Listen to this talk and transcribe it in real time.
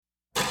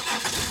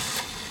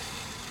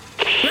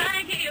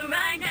Right here,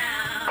 right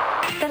now.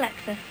 The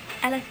Lexus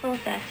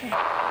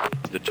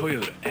LS430. The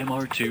Toyota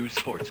MR2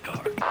 sports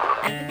car.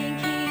 Everything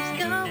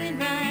keeps going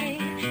right.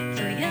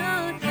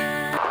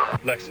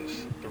 Toyota.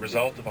 Lexus, the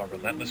result of our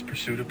relentless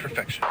pursuit of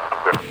perfection.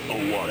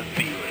 Oh, what a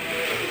feeling.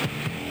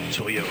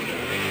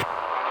 Toyota.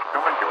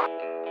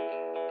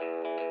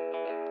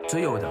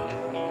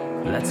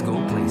 Toyota. Let's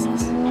go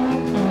places.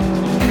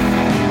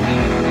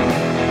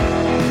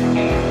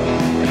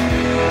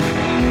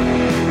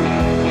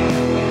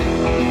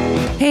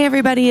 Hey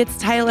everybody, it's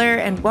Tyler,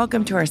 and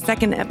welcome to our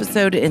second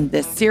episode in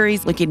this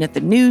series looking at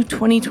the new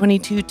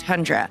 2022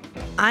 Tundra.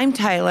 I'm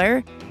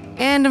Tyler,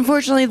 and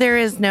unfortunately there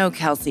is no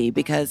Kelsey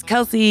because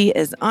Kelsey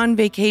is on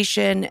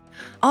vacation.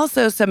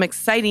 Also, some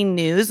exciting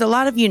news. A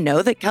lot of you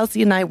know that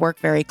Kelsey and I work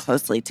very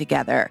closely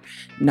together,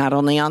 not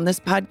only on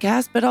this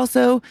podcast, but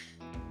also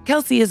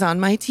Kelsey is on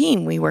my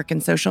team. We work in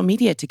social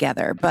media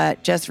together,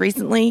 but just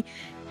recently,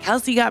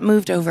 Kelsey got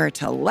moved over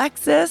to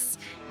Lexus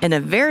in a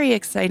very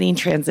exciting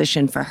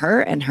transition for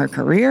her and her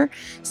career.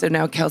 So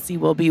now Kelsey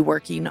will be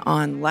working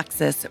on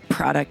Lexus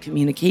product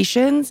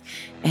communications,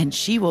 and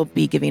she will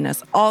be giving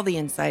us all the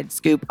inside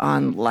scoop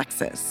on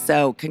Lexus.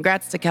 So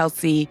congrats to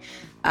Kelsey.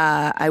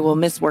 I will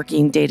miss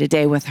working day to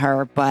day with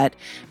her, but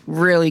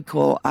really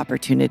cool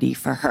opportunity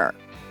for her.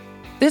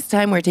 This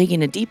time, we're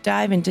taking a deep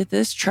dive into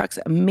this truck's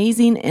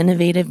amazing,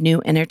 innovative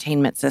new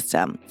entertainment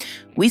system.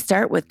 We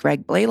start with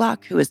Greg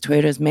Blaylock, who is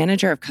Toyota's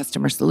Manager of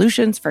Customer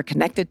Solutions for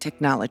Connected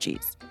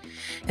Technologies.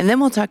 And then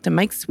we'll talk to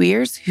Mike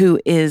Sweers, who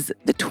is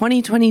the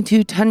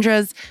 2022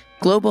 Tundra's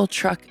Global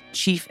Truck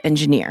Chief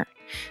Engineer.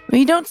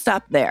 We don't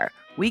stop there.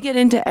 We get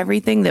into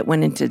everything that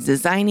went into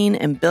designing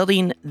and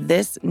building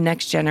this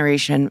next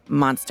generation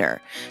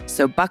monster.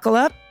 So buckle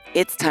up,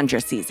 it's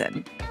Tundra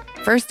season.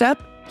 First up,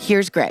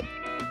 here's Greg.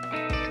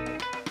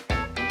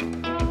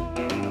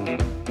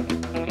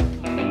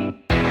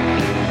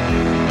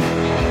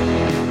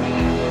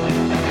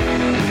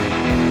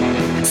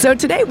 So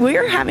today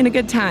we're having a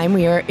good time.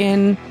 We are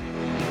in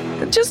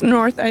just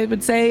north, I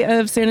would say,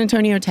 of San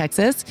Antonio,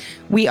 Texas.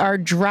 We are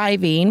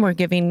driving. We're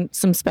giving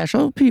some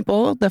special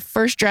people the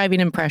first driving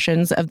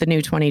impressions of the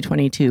new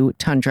 2022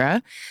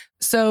 Tundra.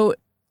 So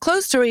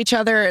close to each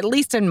other, at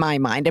least in my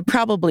mind. It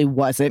probably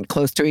wasn't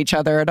close to each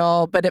other at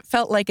all, but it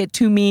felt like it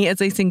to me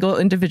as a single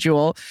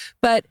individual.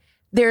 But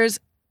there's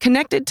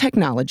Connected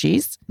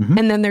Technologies,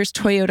 and then there's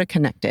Toyota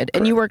Connected.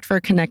 And you worked for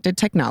Connected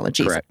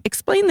Technologies. Correct.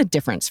 Explain the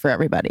difference for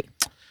everybody.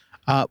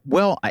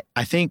 Well,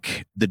 I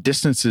think the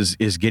distance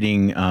is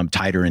getting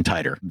tighter and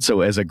tighter.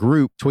 So as a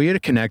group, Toyota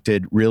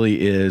Connected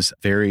really is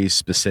very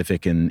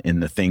specific in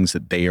the things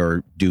that they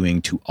are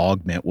doing to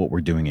augment what we're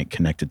doing at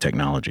Connected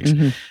Technologies.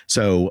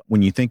 So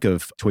when you think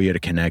of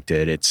Toyota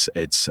Connected,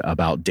 it's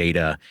about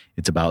data.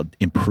 It's about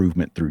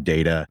improvement through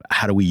data.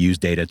 How do we use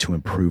data to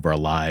improve our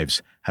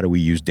lives? How do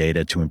we use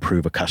data to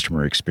improve a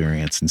customer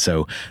experience? And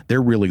so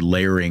they're really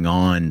layering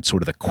on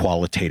sort of the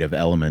qualitative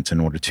elements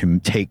in order to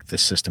take the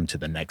system to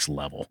the next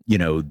level. You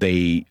know,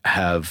 they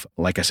have,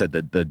 like I said,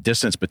 the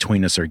distance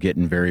between us are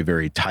getting very,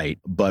 very tight.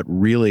 But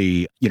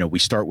really, you know, we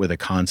start with a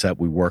concept,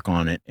 we work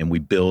on it, and we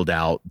build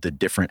out the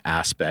different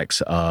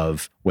aspects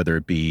of whether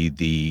it be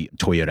the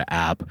Toyota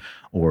app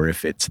or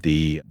if it's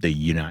the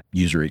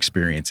user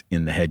experience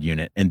in the head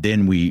unit. And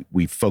then we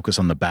focus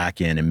on the back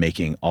end and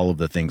making all of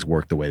the things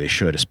work the way they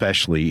should,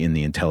 especially in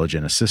the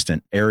intelligent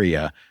assistant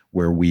area,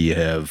 where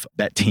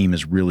that team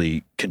has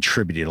really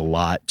contributed a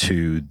lot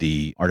to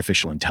the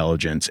artificial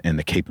intelligence and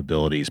the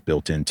capabilities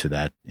built into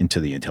the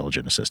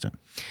intelligent assistant.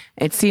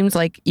 It seems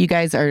like you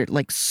guys are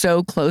like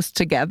so close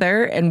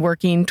together and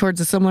working towards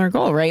a similar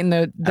goal, right? And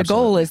the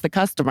goal is the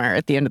customer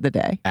at the end of the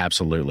day.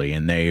 Absolutely.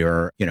 And they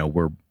are, you know,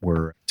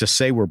 we're to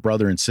say we're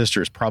brother and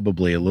sister is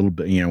probably a little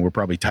bit, you know, we're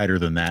probably tighter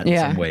than that in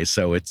some ways.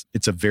 So it's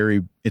a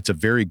very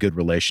good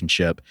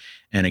relationship.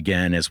 And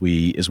again, as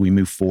we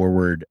move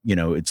forward, you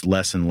know, it's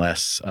less and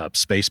less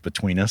space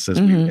between us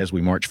as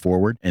we march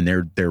forward. And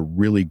they're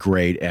really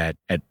great at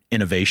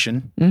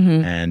innovation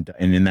and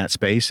in that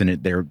space.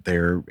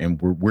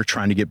 And we're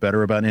trying to get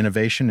better about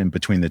innovation. And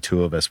between the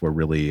two of us, we're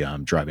really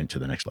driving to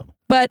the next level.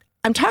 But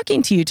I'm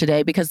talking to you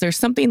today because there's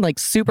something like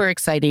super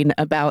exciting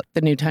about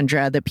the new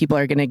Tundra that people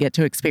are going to get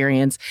to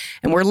experience.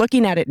 And we're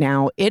looking at it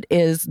now. It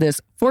is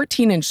this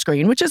 14-inch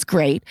screen, which is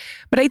great.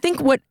 But I think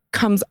what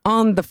comes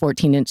on the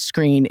 14-inch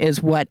screen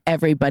is what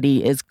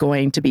everybody is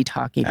going to be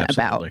talking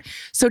about.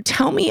 So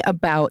tell me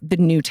about the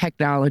new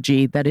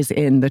technology that is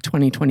in the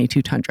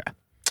 2022 Tundra.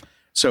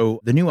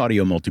 So the new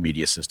audio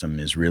multimedia system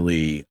is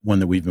really one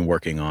that we've been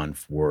working on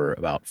for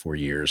about 4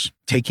 years,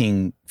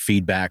 taking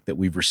feedback that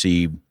we've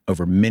received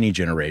over many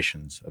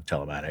generations of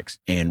telematics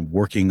and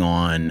working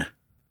on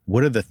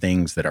what are the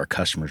things that our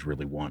customers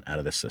really want out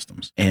of the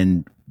systems.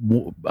 And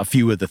a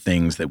few of the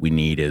things that we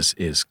need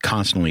is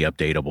constantly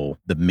updatable.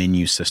 The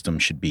menu system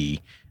should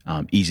be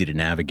easy to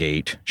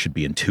navigate, should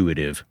be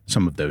intuitive,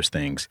 some of those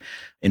things.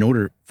 In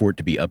order for it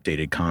to be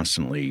updated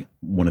constantly,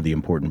 one of the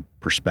important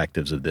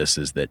perspectives of this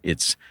is that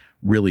it's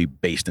really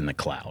based in the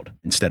cloud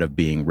instead of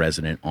being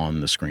resident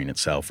on the screen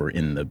itself or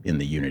in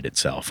the unit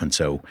itself. And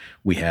so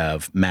we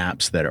have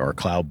maps that are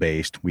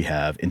cloud-based. We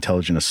have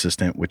Intelligent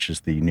Assistant, which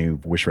is the new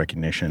voice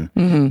recognition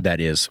that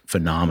is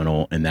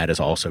phenomenal, and that is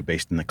also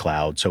based in the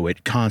cloud. So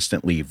it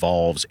constantly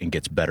evolves and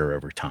gets better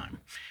over time.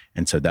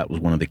 And so that was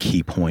one of the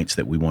key points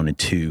that we wanted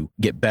to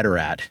get better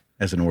at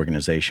as an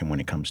organization when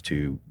it comes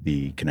to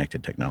the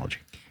connected technology.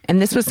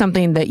 And this was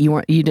something that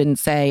you didn't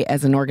say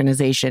as an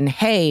organization,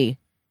 hey,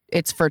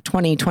 it's for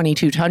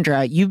 2022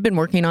 Tundra. You've been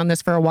working on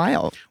this for a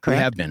while,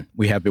 correct?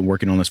 We have been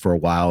working on this for a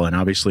while. And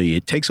obviously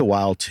it takes a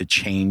while to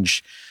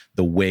change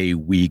the way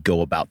we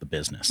go about the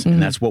business.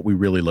 And that's what we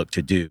really look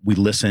to do. We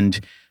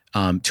listened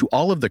to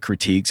all of the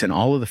critiques and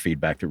all of the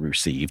feedback that we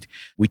received.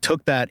 We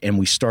took that and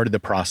we started the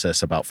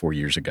process about 4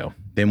 years ago.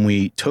 Then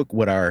we took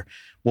what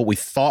we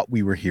thought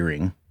we were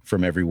hearing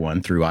from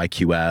everyone through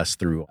IQS,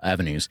 through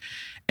avenues,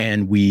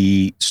 and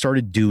we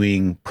started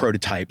doing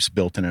prototypes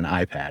built in an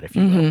iPad, if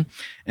you will.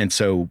 And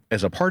so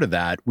as a part of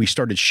that, we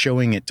started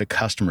showing it to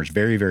customers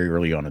very, very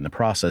early on in the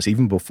process,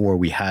 even before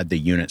we had the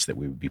units that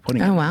we would be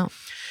putting in. Oh, wow.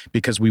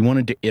 Because we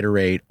wanted to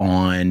iterate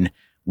on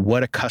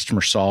what a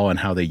customer saw and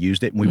how they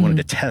used it. And we wanted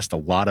to test a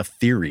lot of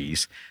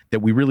theories that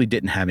we really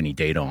didn't have any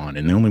data on.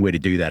 And the only way to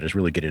do that is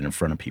really get it in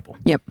front of people.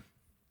 Yep.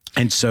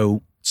 And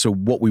so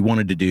what we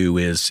wanted to do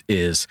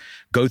is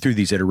go through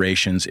these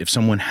iterations. If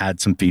someone had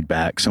some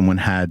feedback, someone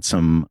had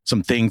some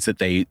things that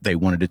they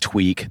wanted to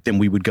tweak, then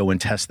we would go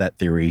and test that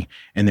theory,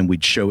 and then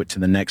we'd show it to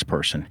the next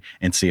person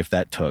and see if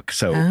that took.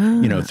 So,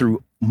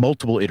 through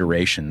multiple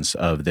iterations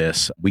of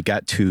this, we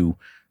got to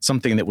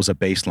something that was a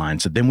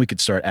baseline. So then we could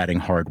start adding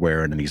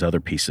hardware and these other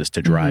pieces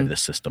to drive the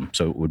system.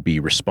 So it would be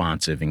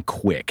responsive and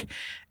quick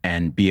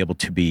and be able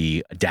to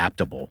be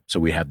adaptable. So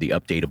we have the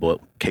updatable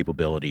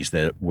capabilities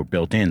that were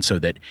built in so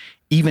that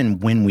even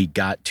when we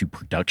got to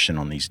production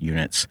on these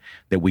units,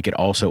 that we could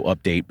also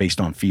update based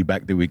on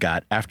feedback that we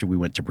got after we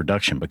went to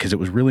production, because it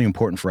was really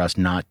important for us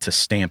not to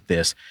stamp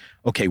this,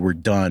 okay, we're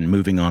done,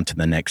 moving on to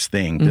the next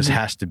thing. This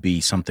has to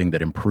be something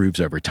that improves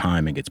over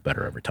time and gets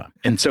better over time.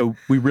 And so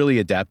we really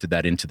adapted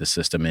that into the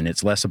system, and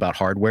it's less about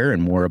hardware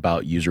and more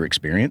about user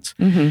experience.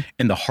 And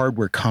the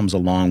hardware comes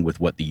along with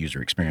what the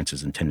user experience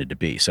is intended to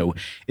be. So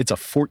it's a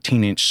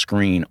 14-inch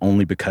screen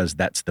only because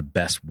that's the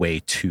best way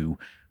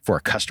for a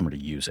customer to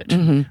use it,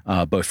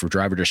 both for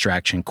driver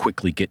distraction,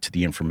 quickly get to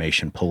the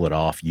information, pull it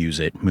off,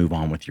 use it, move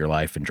on with your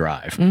life and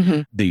drive.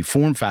 The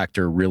form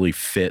factor really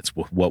fits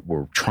with what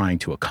we're trying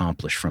to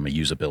accomplish from a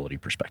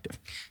usability perspective.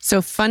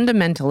 So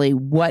fundamentally,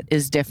 what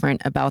is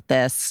different about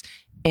this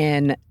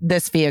in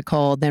this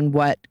vehicle than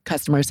what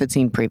customers had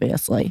seen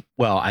previously?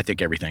 Well, I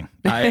think everything.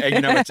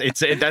 That's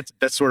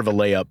sort of a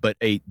layup, but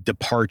a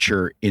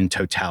departure in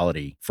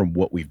totality from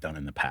what we've done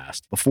in the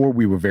past. Before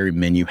we were very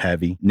menu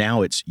heavy.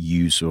 Now it's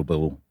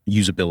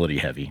usability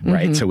heavy,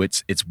 right? So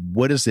it's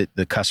what is it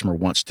the customer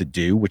wants to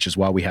do, which is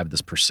why we have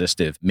this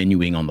persistive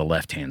menuing on the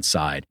left-hand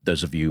side.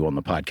 Those of you on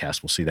the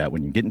podcast will see that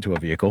when you get into a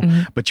vehicle,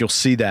 but you'll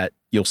see that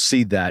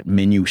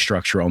menu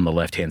structure on the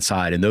left-hand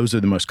side, and those are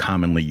the most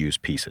commonly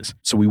used pieces.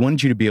 So we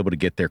wanted you to be able to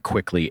get there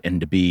quickly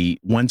and to be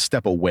one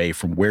step away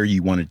from where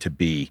you wanted to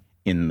be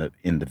in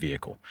the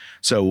vehicle.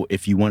 So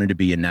if you wanted to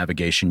be in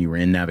navigation, you were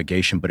in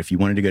navigation, but if you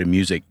wanted to go to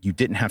music, you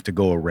didn't have to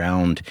go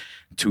around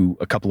to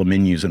a couple of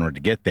menus in order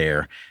to get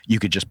there. You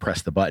could just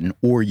press the button,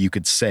 or you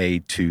could say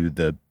to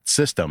the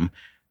system,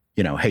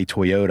 hey,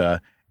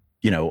 Toyota,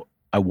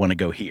 I want to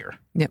go here,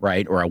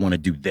 right? Or I want to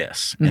do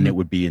this. And it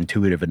would be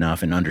intuitive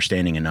enough and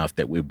understanding enough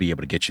that we'd be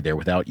able to get you there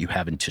without you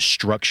having to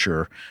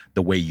structure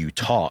the way you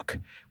talk,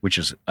 which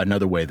is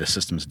another way the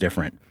system's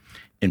different.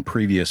 In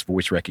previous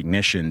voice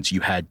recognitions,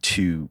 you had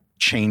to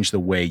change the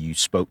way you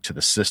spoke to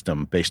the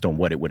system based on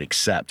what it would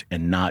accept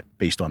and not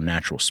based on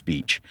natural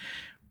speech.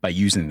 By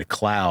using the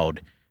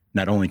cloud,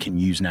 not only can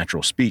you use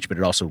natural speech, but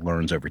it also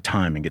learns over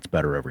time and gets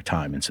better over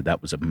time. And so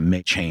that was a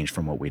change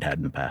from what we'd had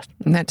in the past.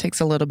 And that takes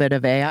a little bit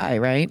of AI,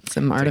 right?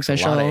 Some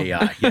artificial. A lot of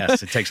AI,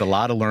 yes. It takes a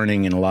lot of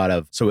learning and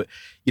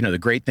the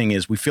great thing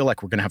is we feel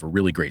like we're going to have a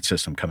really great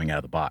system coming out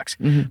of the box.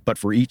 But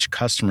for each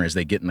customer, as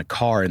they get in the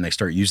car and they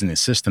start using the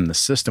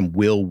system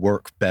will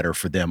work better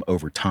for them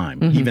over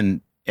time,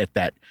 even at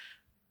that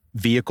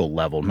vehicle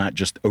level, not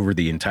just over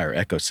the entire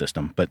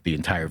ecosystem, but the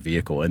entire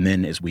vehicle. And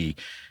then as we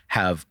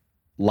have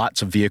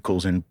lots of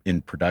vehicles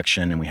in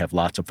production and we have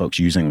lots of folks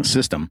using the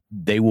system,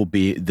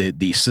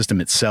 the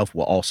system itself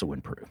will also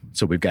improve.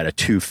 So we've got a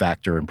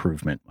 2-factor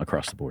improvement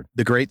across the board.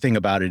 The great thing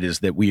about it is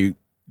that we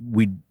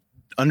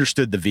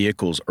understood the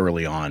vehicles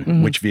early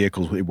on, which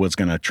vehicles it was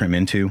going to trim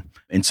into.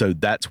 And so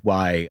that's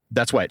why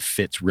it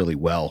fits really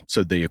well.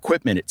 So the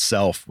equipment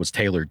itself was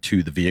tailored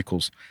to the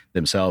vehicles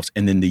themselves.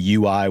 And then the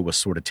UI was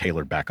sort of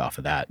tailored back off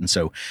of that. And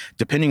so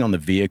depending on the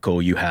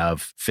vehicle, you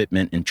have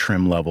fitment and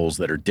trim levels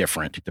that are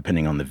different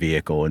depending on the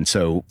vehicle. And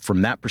so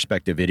from that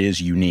perspective, it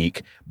is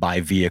unique by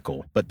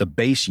vehicle, but the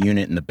base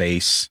unit and the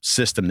base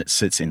system that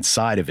sits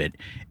inside of it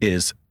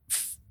is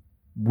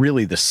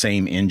really the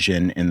same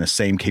engine and the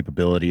same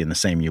capability and the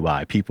same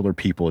UI. People are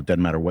people. It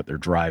doesn't matter what they're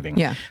driving.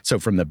 Yeah. So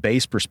from the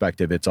base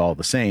perspective, it's all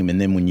the same. And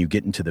then when you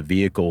get into the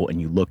vehicle and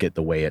you look at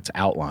the way it's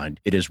outlined,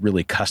 it is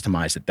really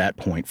customized at that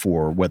point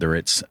for whether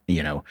it's,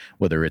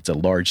 whether it's a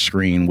large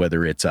screen,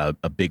 whether it's a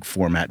big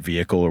format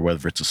vehicle, or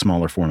whether it's a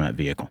smaller format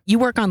vehicle. You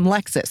work on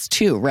Lexus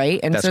too, right?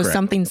 And That's so correct.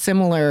 something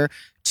similar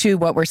to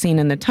what we're seeing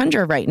in the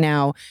Tundra right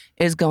now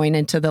is going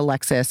into the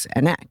Lexus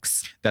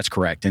NX. That's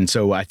correct. And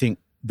so I think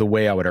the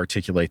way I would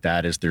articulate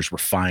that is there's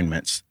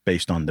refinements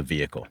based on the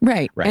vehicle.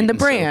 Right. And the so-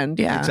 brand,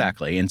 yeah.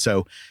 Exactly. And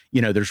so,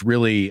 there's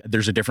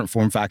a different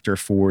form factor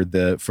for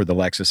the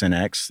Lexus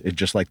NX,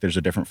 just like there's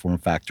a different form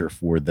factor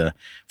for the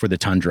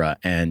Tundra.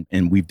 And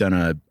we've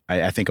done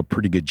I think a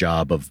pretty good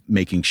job of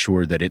making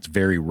sure that it's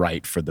very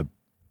right for the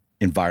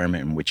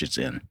environment in which it's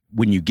in.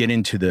 When you get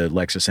into the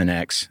Lexus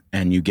NX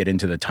and you get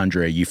into the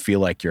Tundra, you feel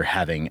like you're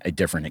having a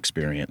different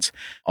experience.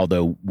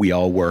 Although we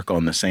all work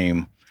on the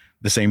same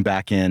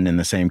back end and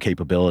the same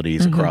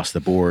capabilities across the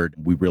board,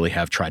 we really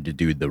have tried to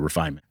do the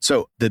refinement.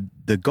 So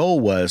the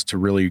goal was to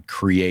really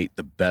create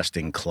the best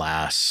in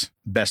class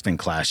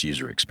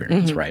user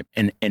experience, right?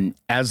 And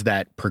as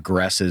that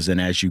progresses and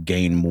as you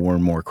gain more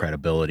and more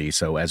credibility,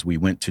 so as we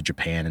went to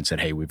Japan and said,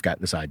 hey, we've got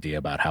this idea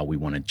about how we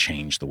want to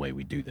change the way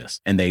we do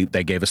this, and they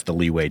gave us the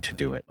leeway to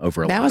do it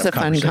over That was a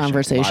fun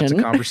conversation. Lots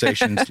of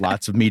conversations,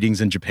 lots of meetings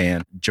in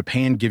Japan.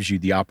 Japan gives you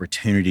the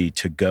opportunity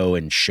to go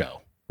and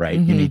show. Right.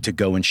 You need to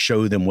go and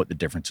show them what the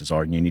differences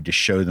are, and you need to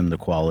show them the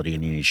quality,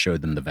 and you need to show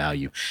them the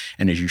value.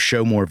 And as you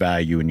show more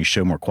value and you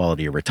show more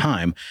quality over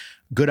time,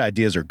 good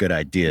ideas are good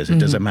ideas. It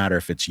doesn't matter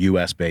if it's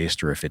US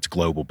based or if it's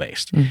global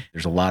based.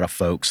 There's a lot of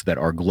folks that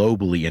are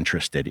globally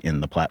interested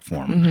in the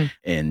platform.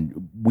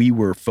 And we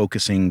were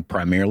focusing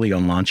primarily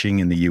on launching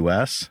in the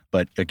US.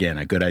 But again,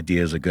 a good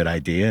idea is a good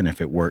idea. And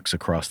if it works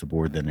across the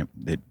board, then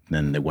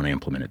they want to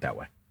implement it that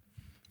way.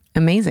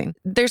 Amazing.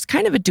 There's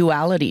kind of a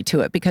duality to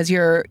it because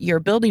you're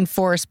building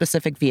for a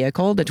specific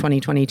vehicle, the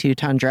 2022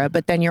 Tundra,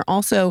 but then you're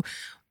also,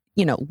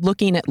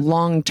 looking at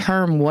long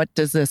term, what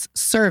does this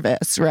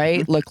service,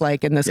 right, look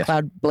like in this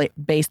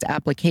cloud-based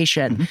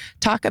application?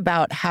 Talk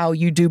about how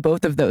you do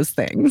both of those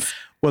things.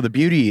 Well, the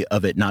beauty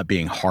of it not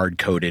being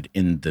hard-coded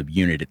in the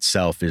unit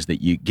itself is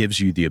that it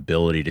gives you the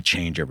ability to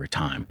change over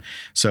time.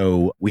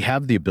 So we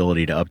have the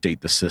ability to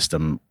update the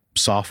system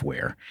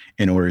software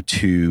in order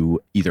to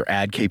either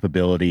add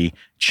capability,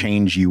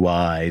 change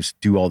UIs,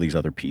 do all these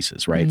other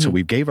pieces, right? So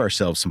we gave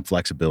ourselves some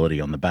flexibility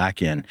on the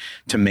back end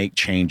to make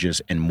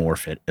changes and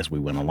morph it as we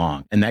went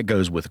along. And that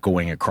goes with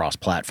going across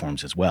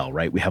platforms as well,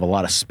 right? We have a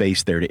lot of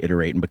space there to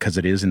iterate, and because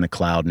it is in the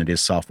cloud and it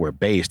is software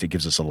based, it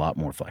gives us a lot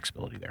more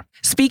flexibility there.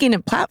 Speaking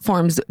of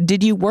platforms,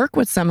 did you work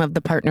with some of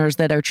the partners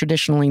that are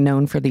traditionally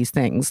known for these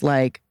things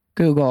like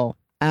Google,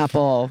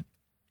 Apple?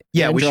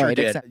 Yeah, Android, we sure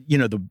did.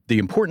 etc.? The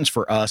importance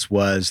for us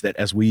was that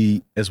as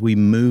we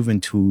move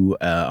into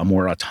a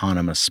more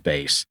autonomous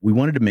space, we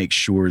wanted to make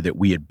sure that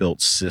we had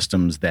built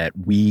systems that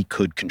we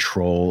could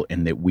control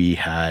and that we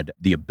had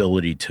the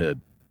ability to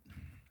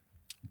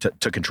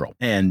control.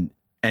 And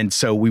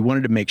so we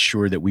wanted to make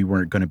sure that we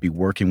weren't going to be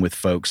working with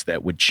folks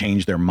that would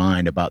change their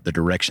mind about the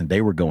direction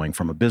they were going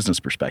from a business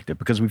perspective,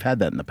 because we've had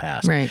that in the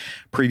past. Right.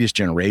 Previous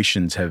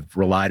generations have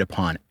relied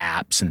upon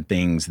apps and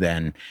things,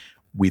 then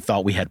we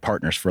thought we had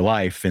partners for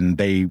life, and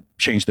they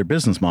changed their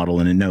business model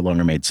and it no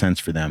longer made sense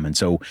for them. And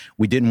so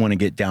we didn't want to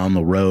get down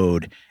the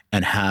road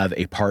and have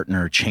a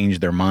partner change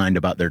their mind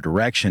about their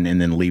direction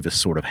and then leave us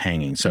sort of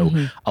hanging. So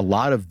a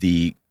lot of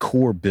the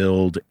core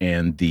build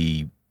and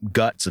the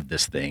guts of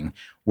this thing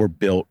were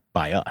built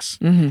by us.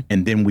 And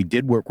then we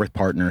did work with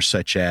partners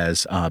such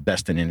as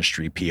best in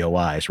industry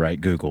POIs,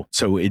 right? Google.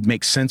 So it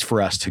makes sense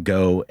for us to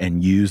go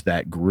and use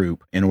that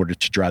group in order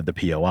to drive the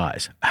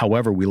POIs.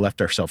 However, we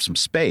left ourselves some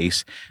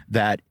space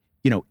that,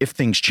 if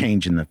things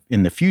change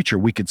in the future,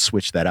 we could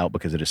switch that out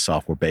because it is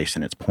software based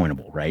and it's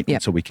pointable, right? Yep.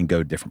 And so we can go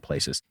to different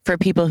places. For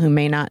people who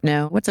may not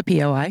know, what's a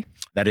POI?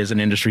 That is an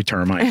industry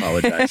term. I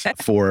apologize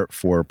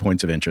for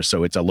points of interest.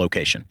 So it's a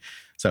location.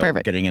 So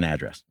Perfect. Getting an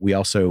address. We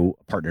also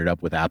partnered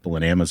up with Apple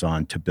and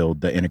Amazon to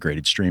build the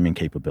integrated streaming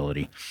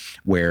capability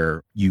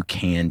where you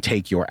can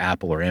take your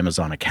Apple or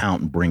Amazon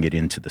account and bring it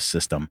into the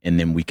system. And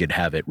then we could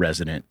have it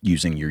resident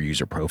using your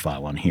user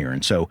profile on here.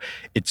 And so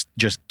it's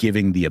just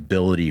giving the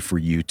ability for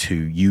you to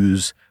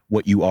use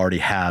what you already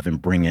have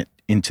and bring it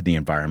into the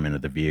environment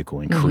of the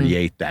vehicle and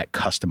create that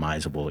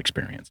customizable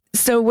experience.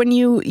 So when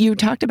you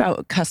talked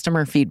about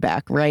customer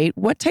feedback, right?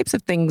 What types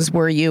of things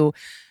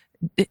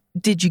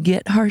did you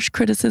get harsh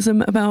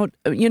criticism about,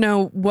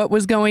 what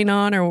was going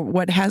on or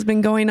what has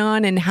been going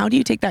on? And how do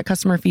you take that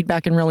customer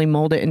feedback and really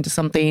mold it into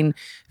something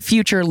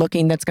future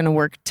looking that's going to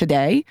work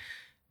today,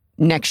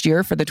 next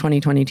year for the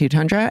 2022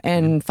 Tundra,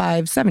 and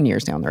 5-7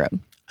 years down the road?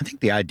 I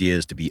think the idea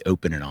is to be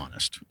open and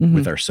honest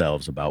with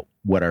ourselves about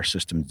what our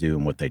systems do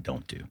and what they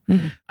don't do.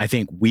 I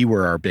think we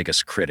were our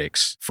biggest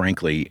critics,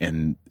 frankly,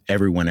 and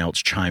everyone else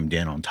chimed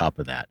in on top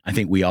of that. I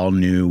think we all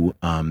knew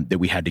that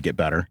we had to get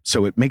better.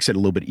 So it makes it a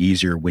little bit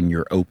easier when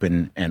you're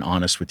open and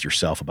honest with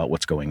yourself about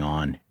what's going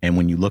on. And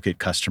when you look at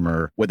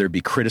customer, whether it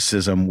be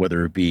criticism,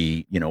 whether it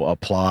be,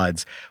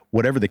 applauds,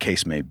 whatever the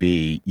case may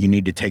be, you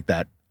need to take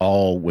that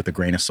all with a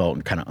grain of salt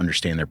and kind of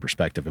understand their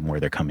perspective and where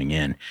they're coming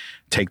in.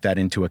 Take that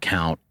into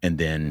account and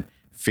then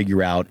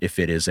figure out if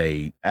it is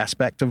a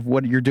aspect of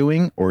what you're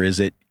doing, or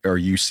are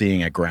you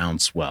seeing a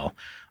groundswell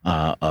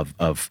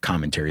of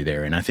commentary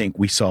there? And I think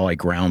we saw a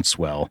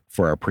groundswell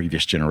for our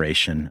previous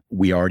generation.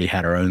 We already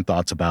had our own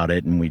thoughts about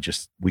it, and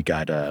we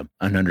got an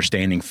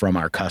understanding from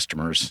our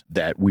customers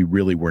that we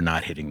really were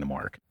not hitting the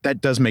mark. That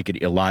does make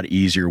it a lot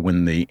easier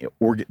when the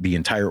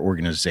entire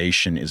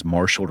organization is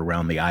marshaled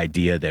around the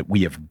idea that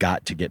we have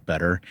got to get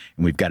better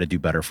and we've got to do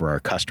better for our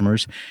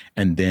customers.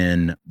 And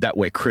then that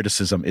way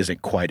criticism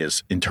isn't quite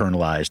as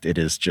internalized. It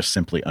is just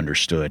simply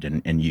understood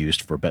and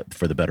used for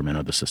the betterment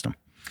of the system.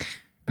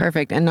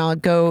 Perfect. And I'll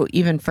go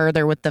even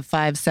further with the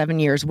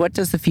 5-7 years. What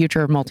does the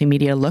future of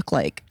multimedia look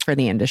like for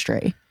the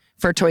industry,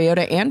 for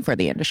Toyota and for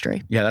the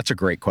industry? Yeah, that's a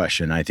great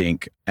question. I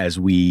think as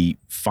we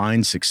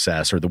find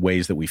success, or the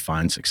ways that we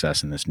find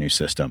success in this new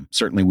system,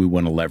 certainly we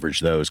want to leverage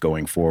those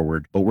going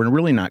forward, but we're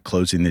really not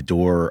closing the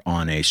door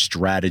on a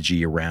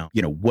strategy around,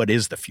 what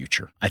is the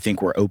future? I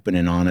think we're open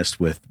and honest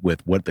with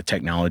what the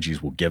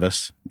technologies will give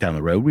us down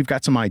the road. We've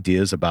got some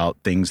ideas about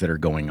things that are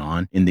going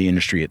on in the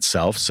industry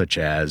itself, such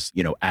as,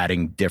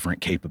 adding different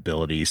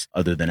capabilities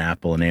other than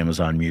Apple and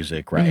Amazon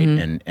Music, right?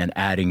 Mm-hmm. And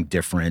adding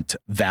different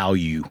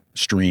value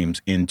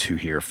streams into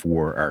here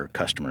for our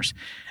customers.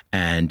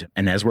 And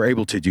as we're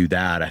able to do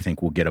that, I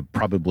think we'll get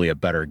probably a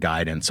better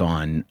guidance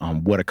on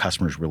what a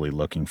customer is really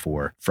looking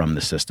for from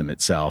the system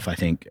itself. I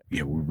think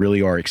we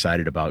really are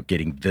excited about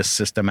getting this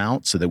system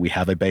out so that we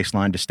have a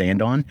baseline to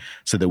stand on,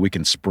 so that we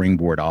can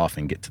springboard off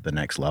and get to the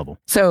next level.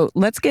 So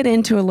let's get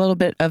into a little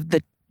bit of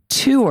the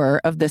tour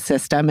of the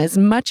system, as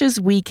much as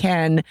we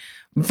can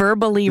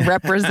verbally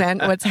represent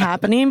what's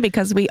happening,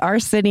 because we are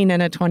sitting in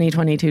a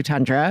 2022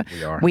 Tundra.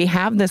 We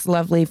have this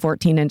lovely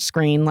 14-inch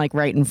screen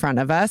right in front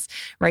of us.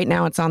 Right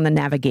now it's on the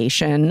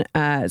navigation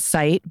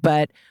site.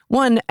 But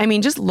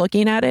just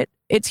looking at it,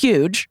 it's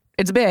huge,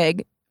 it's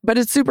big, but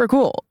it's super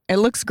cool. It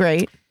looks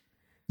great.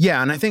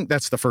 Yeah, and I think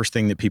that's the first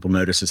thing that people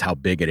notice is how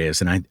big it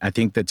is. And I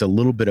think that's a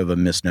little bit of a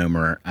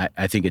misnomer.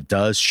 I think it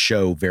does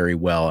show very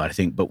well,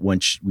 but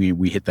once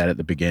we hit that at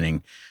the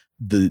beginning,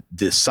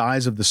 the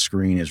size of the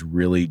screen is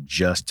really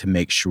just to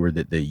make sure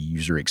that the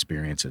user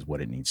experience is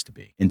what it needs to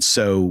be. And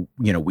so,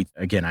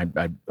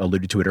 I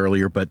alluded to it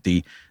earlier, but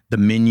the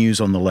menus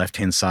on the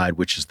left-hand side,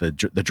 which is the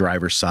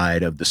driver's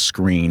side of the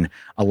screen,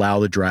 allow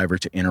the driver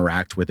to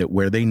interact with it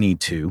where they need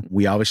to.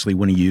 We obviously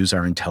want to use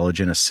our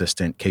intelligent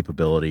assistant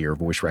capability or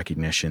voice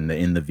recognition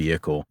in the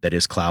vehicle that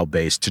is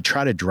cloud-based to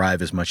try to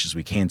drive as much as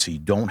we can, so you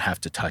don't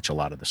have to touch a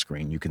lot of the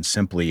screen. You can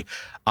simply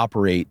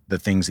operate the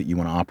things that you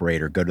want to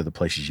operate or go to the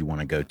places you want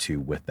to go to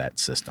with that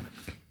system.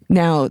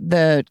 Now,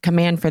 the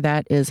command for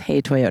that is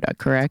 "Hey Toyota,"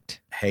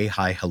 correct? Hey,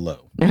 hi,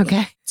 hello.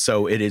 Okay.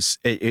 So it is.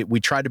 We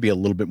try to be a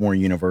little bit more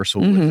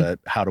universal with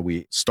how do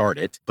we start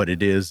it, but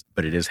it is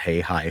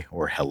hey, hi,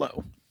 or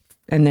hello.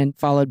 And then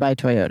followed by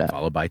Toyota.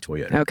 Followed by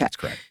Toyota. Okay. That's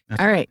correct.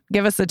 All right.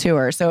 Give us a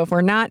tour. So if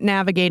we're not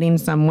navigating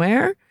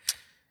somewhere.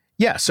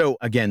 Yeah. So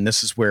again,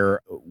 this is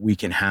where we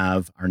can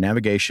have our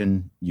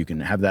navigation. You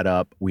can have that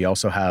up. We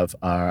also have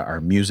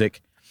our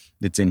music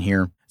that's in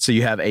here. So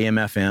you have AM,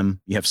 FM,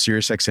 you have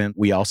Sirius XM.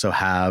 We also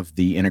have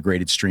the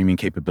integrated streaming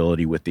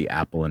capability with the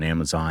Apple and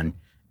Amazon.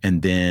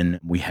 And then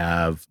we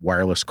have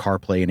wireless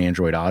CarPlay and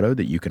Android Auto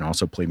that you can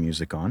also play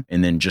music on.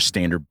 And then just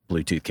standard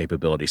Bluetooth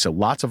capability. So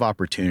lots of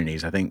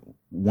opportunities. I think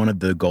one of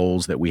the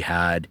goals that we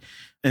had,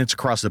 and it's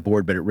across the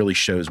board, but it really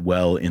shows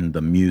well in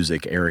the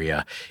music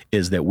area,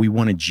 is that we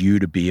wanted you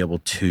to be able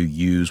to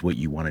use what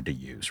you wanted to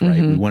use, right?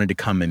 We wanted to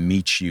come and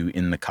meet you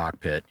in the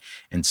cockpit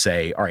and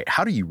say, all right,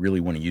 how do you really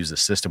want to use the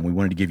system? We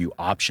wanted to give you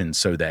options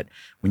so that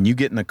when you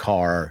get in the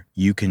car,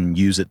 you can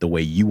use it the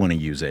way you want to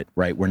use it,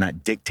 right? We're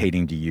not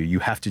dictating to you, you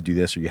have to do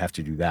this or you have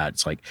to do that.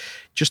 It's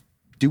just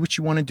do what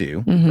you want to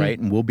do, right?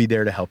 And we'll be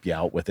there to help you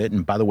out with it.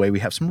 And by the way, we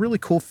have some really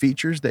cool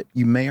features that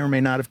you may or may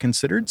not have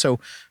considered. So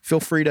feel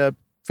free to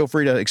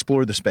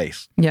explore the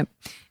space. Yep.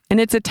 And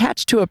it's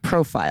attached to a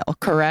profile,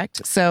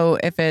 correct? So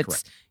if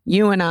it's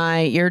you and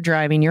I, you're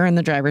driving, you're in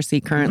the driver's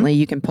seat currently,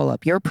 you can pull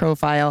up your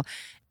profile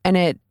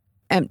and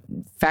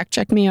fact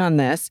check me on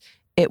this,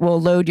 it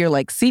will load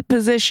your seat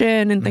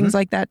position and things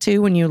like that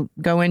too when you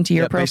go into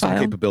your profile. Based on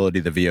capability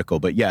of the vehicle.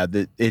 But yeah,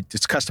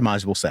 it's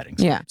customizable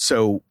settings. Yeah.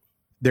 So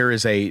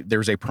there's a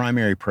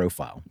primary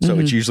profile. So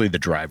it's usually the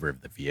driver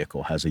of the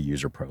vehicle has a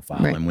user profile.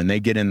 Right. And when they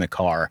get in the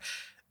car,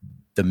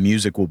 the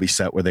music will be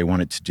set where they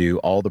want it to do.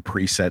 All the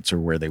presets are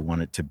where they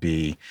want it to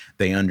be.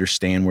 They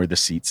understand where the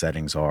seat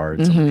settings are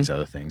and some of these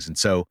other things. And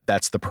so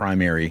that's the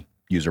primary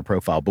user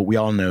profile. But we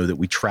all know that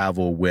we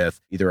travel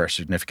with either our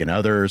significant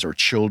others or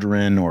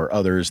children or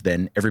others,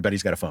 then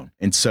everybody's got a phone.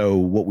 And so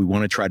what we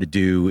want to try to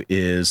do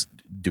is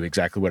do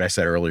exactly what I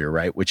said earlier,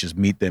 right? Which is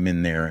meet them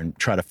in there and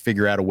try to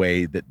figure out a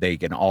way that they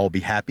can all be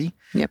happy.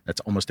 Yep.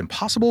 That's almost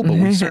impossible, but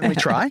we certainly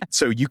try.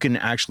 So you can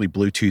actually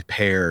Bluetooth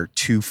pair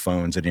 2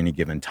 phones at any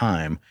given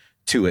time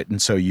to it.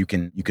 And so you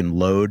can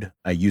load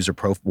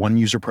one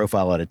user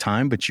profile at a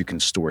time, but you can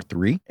store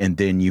 3. And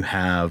then you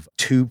have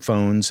 2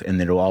 phones,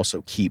 and it'll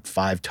also keep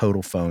 5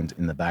 total phones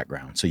in the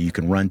background. So you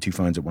can run 2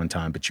 phones at one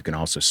time, but you can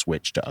also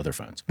switch to other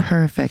phones.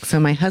 Perfect. So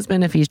my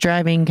husband, if he's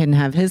driving, can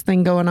have his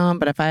thing going on.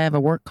 But if I have a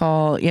work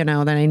call,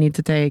 that I need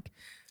to take.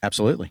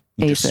 Absolutely.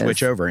 You just Aces.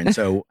 switch over. And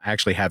so I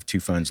actually have 2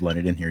 phones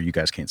loaded in here. You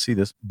guys can't see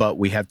this, but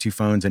we have 2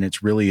 phones, and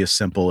it's really as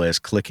simple as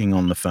clicking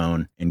on the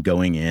phone and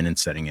going in and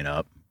setting it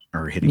up,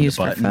 or hitting Use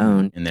the for button,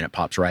 phone. and then it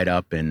pops right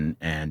up, and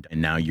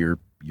now you're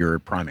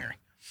primary.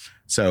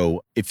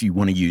 So if you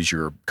want to use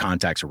your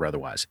contacts or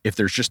otherwise, if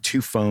there's just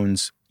 2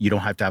 phones, you don't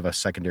have to have a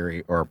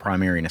secondary or a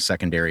primary and a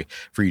secondary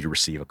for you to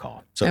receive a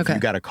call. So Okay. if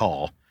you got a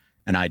call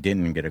and I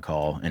didn't get a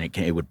call, and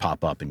it would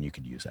pop up and you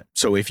could use that.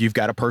 So if you've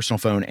got a personal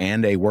phone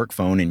and a work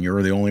phone and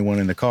you're the only one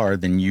in the car,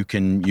 then you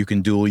can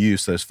dual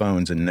use those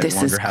phones and no This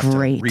longer is have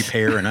great. to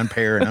repair and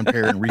unpair and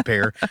unpair and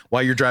repair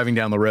while you're driving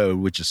down the road,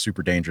 which is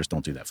super dangerous.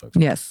 Don't do that, folks.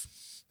 Yes.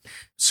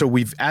 So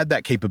we've added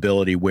that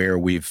capability where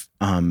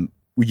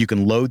you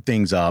can load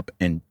things up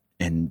and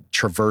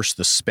traverse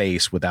the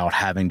space without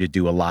having to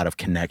do a lot of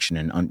connection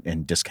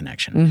and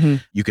disconnection. Mm-hmm.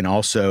 You can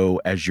also,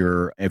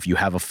 if you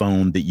have a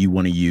phone that you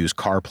want to use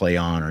CarPlay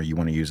on, or you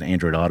want to use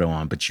Android Auto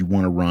on, but you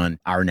want to run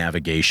our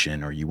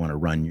navigation, or you want to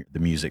run the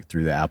music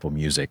through the Apple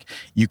Music,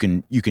 you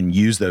can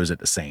use those at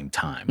the same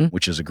time,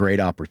 which is a great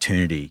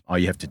opportunity. All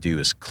you have to do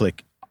is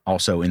click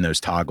also in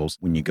those toggles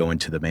when you go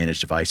into the manage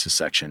devices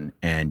section,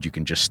 and you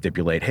can just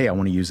stipulate, hey, I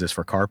want to use this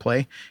for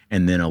CarPlay.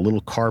 And then a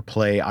little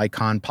CarPlay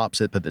icon pops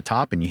up at the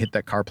top, and you hit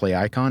that CarPlay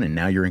icon, and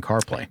now you're in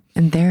CarPlay.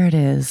 And there it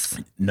is.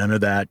 None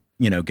of that,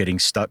 getting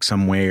stuck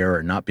somewhere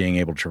or not being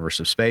able to traverse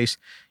the space.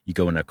 You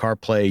go into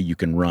CarPlay, you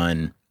can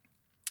run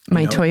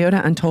My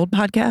Toyota Untold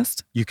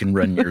podcast. You can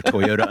run your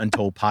Toyota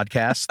Untold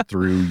podcast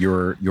through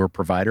your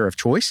provider of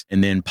choice,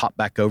 and then pop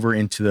back over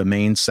into the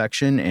main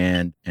section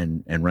and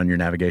run your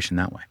navigation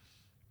that way.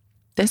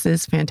 This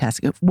is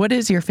fantastic. What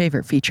is your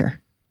favorite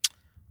feature?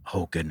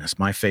 Oh, goodness.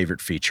 My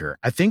favorite feature.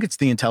 I think it's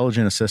the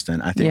intelligent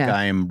assistant. I think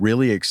I am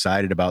really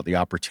excited about the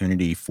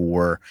opportunity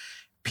for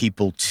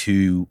people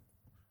to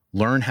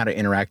learn how to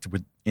interact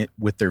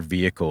with their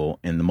vehicle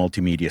in the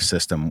multimedia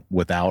system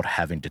without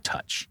having to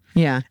touch.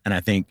 Yeah. And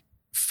I think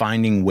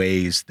finding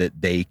ways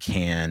that they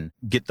can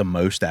get the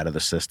most out of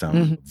the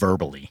system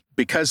verbally,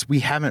 because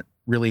we haven't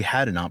really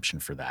had an option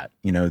for that.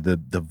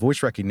 The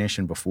voice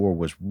recognition before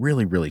was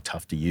really, really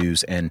tough to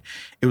use, and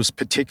it was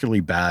particularly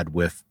bad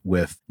with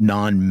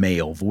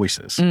non-male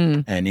voices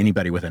and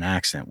anybody with an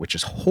accent, which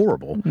is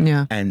horrible.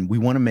 Yeah. And we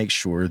want to make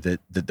sure that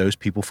those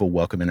people feel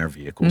welcome in our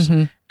vehicles,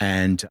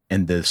 and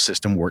the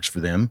system works for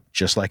them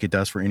just like it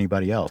does for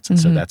anybody else. And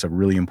so that's a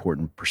really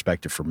important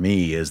perspective for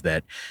me, is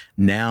that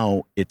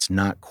now it's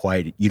not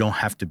quite, you don't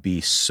have to be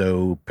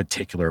so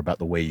particular about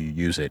the way you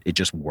use it. It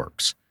just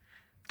works.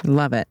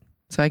 Love it.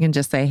 So I can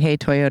just say, hey,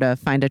 Toyota,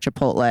 find a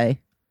Chipotle.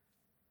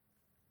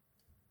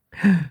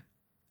 Oh,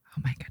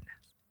 my goodness.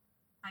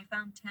 I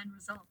found 10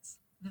 results.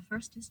 The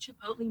first is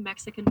Chipotle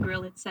Mexican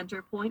Grill at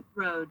Center Point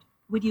Road.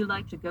 Would you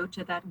like to go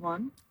to that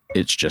one?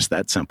 It's just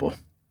that simple.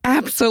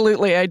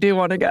 Absolutely. I do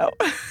want to go.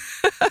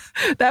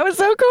 That was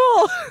so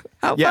cool.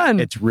 How fun.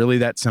 It's really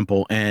that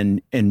simple.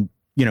 And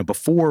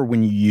before,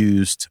 when you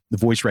used the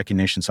voice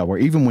recognition software,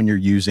 even when you're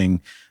using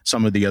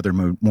some of the other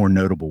more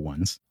notable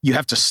ones, you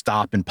have to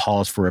stop and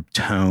pause for a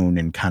tone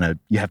and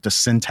you have to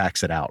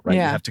syntax it out, right?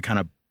 Yeah. You have to kind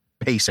of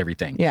pace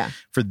everything. Yeah.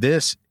 For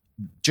this,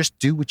 just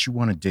do what you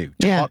want to do.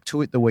 Yeah. Talk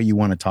to it the way you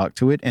want to talk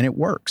to it, and it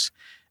works.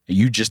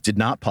 You just did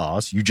not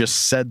pause. You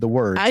just said the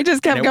words. I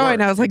just kept going.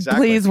 Worked. I was like,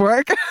 Exactly. please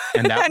work.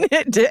 And and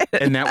it did.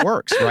 And that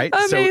works, right?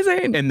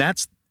 Amazing. And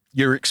that's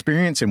your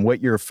experience, and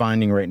what you're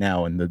finding right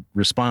now, and the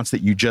response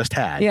that you just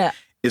had. Yeah.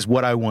 Is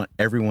what I want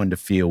everyone to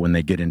feel when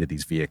they get into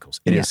these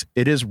vehicles.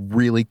 It is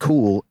really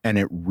cool, and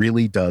it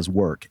really does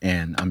work.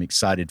 And I'm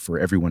excited for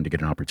everyone to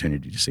get an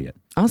opportunity to see it.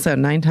 Also,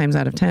 9 times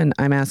out of 10,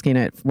 I'm asking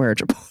it where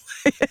Chipotle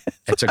is.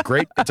 It's a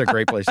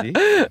great place to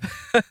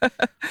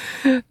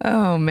eat.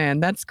 Oh,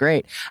 man, that's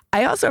great.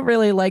 I also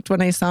really liked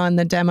when I saw in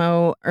the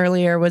demo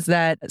earlier was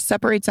that it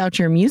separates out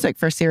your music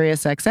for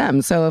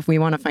SiriusXM. So if we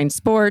want to find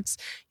sports,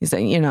 you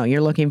say, you're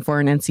looking for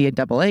an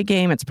NCAA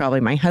game. It's probably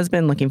my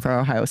husband looking for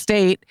Ohio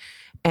State.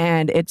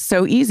 And it's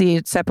so easy.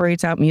 It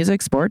separates out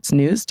music, sports,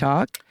 news,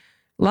 talk.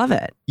 Love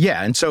it.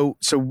 Yeah. And so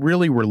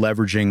really we're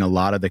leveraging a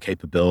lot of the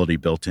capability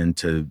built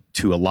into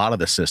a lot of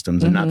the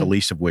systems, and not the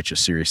least of which is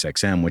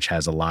SiriusXM, which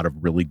has a lot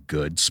of really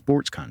good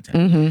sports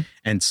content.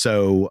 And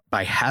so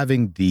by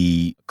having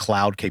the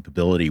cloud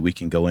capability, we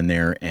can go in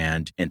there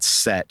and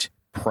set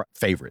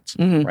favorites,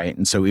 right?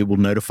 And so it will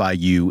notify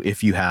you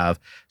if you want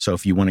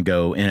to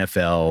go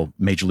NFL,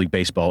 Major League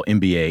Baseball,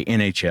 NBA,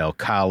 NHL,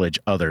 college,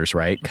 others,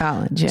 right?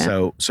 College, yeah.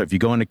 So if you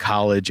go into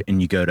college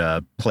and you go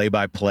to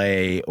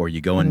play-by-play, or you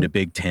go into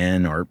Big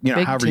Ten, or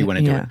however you want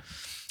to do it,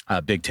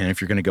 Big Ten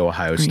if you're going to go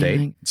Ohio Green State.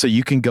 Lake. So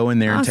you can go in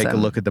there and take a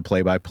Awesome. look at the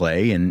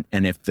play-by-play, and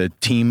if the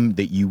team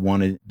that you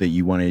want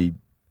to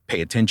pay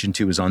attention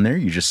to is on there,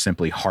 you just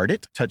simply heart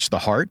it, touch the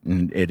heart,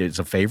 and it is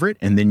a favorite.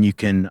 And then you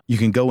can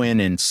go in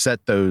and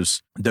set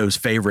those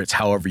favorites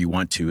however you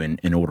want to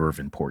in order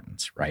of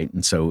importance, right?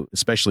 And so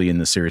especially in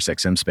the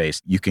SiriusXM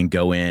space, you can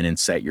go in and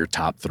set your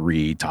top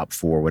 3, top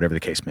 4, whatever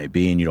the case may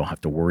be, and you don't have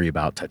to worry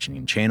about touching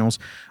any channels.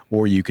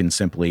 Or you can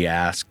simply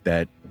ask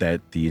that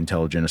the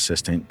intelligent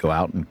assistant go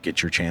out and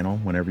get your channel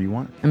whenever you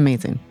want.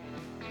 Amazing.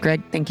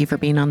 Greg, thank you for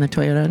being on the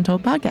Toyota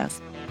Untold podcast.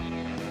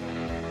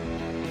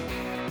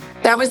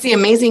 That was the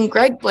amazing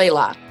Greg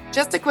Blaylock.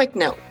 Just a quick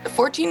note, the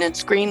 14-inch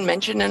screen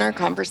mentioned in our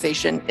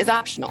conversation is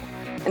optional,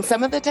 and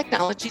some of the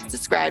technologies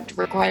described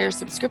require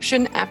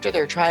subscription after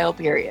their trial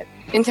period.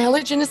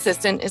 Intelligent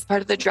Assistant is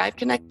part of the Drive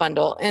Connect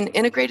bundle, and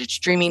integrated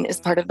streaming is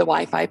part of the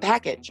Wi-Fi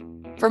package.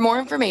 For more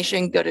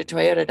information, go to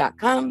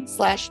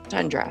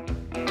toyota.com/Tundra.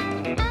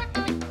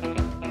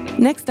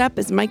 Next up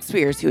is Mike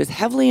Spears, who is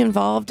heavily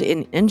involved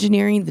in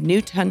engineering the new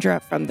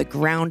Tundra from the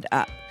ground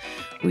up.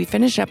 We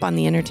finish up on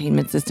the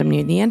entertainment system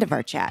near the end of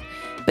our chat,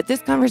 but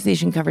this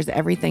conversation covers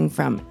everything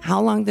from how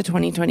long the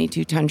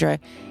 2022 Tundra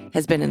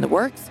has been in the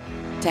works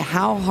to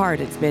how hard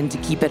it's been to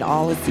keep it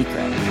all a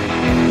secret.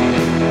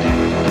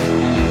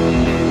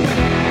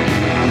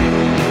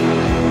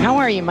 How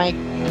are you, Mike?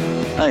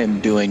 I am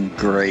doing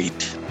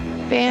great.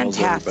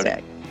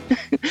 Fantastic.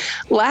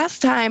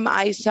 Last time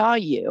I saw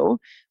you,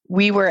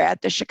 we were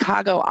at the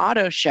Chicago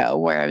Auto Show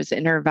where I was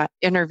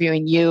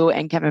interviewing you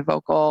and Kevin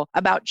Vogel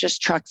about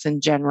just trucks in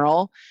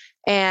general.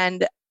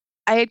 And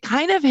I had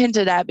kind of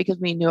hinted at, because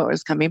we knew it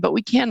was coming, but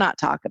we cannot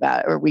talk about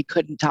it, or we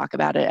couldn't talk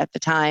about it at the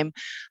time,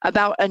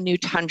 about a new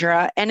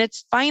Tundra. And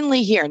it's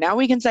finally here. Now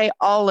we can say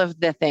all of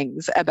the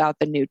things about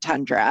the new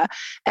Tundra.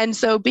 And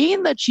so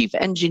being the chief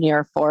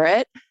engineer for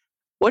it,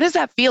 what does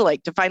that feel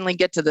like to finally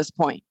get to this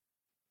point?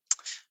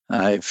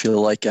 I feel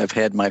like I've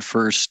had my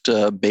first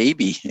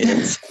baby.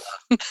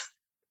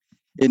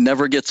 It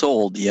never gets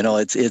old. You know,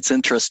 it's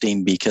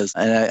interesting because,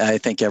 and I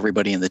think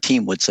everybody in the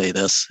team would say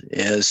this,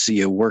 as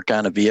you work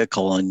on a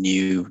vehicle and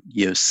you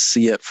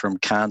see it from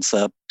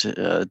concept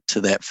to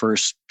that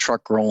first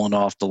truck rolling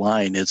off the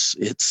line,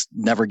 it's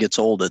never gets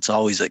old. It's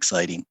always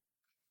exciting.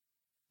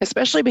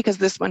 Especially because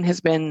this one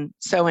has been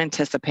so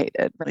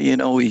anticipated. You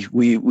know,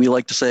 we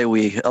like to say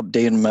we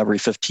update them every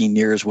 15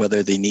 years,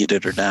 whether they need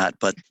it or not.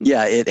 But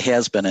yeah, it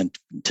has been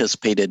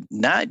anticipated,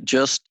 not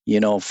just, you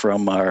know,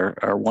 from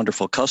our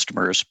wonderful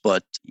customers,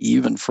 but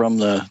even from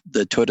the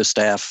Toyota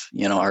staff,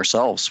 you know,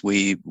 ourselves.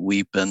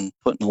 We've been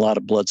putting a lot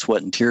of blood,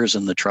 sweat, and tears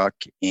in the truck.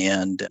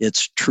 And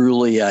it's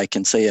truly, I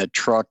can say, a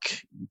truck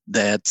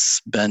that's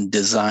been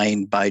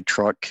designed by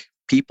truck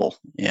people,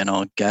 you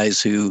know,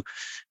 guys who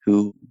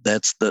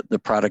that's the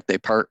product they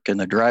park in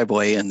the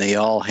driveway, and they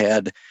all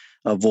had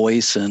a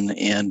voice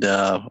and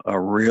a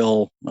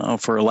real,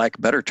 for lack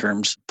of better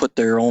terms, put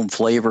their own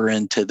flavor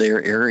into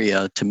their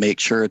area to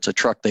make sure it's a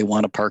truck they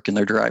want to park in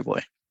their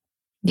driveway.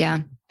 Yeah.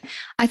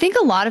 I think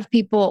a lot of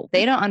people,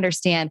 they don't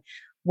understand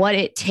what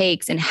it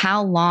takes and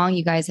how long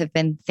you guys have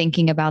been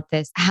thinking about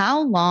this.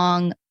 How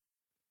long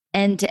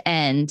end to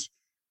end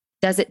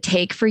does it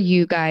take for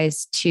you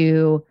guys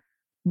to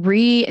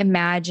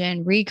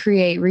reimagine,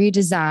 recreate,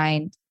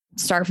 redesign,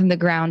 start from the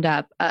ground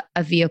up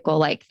a vehicle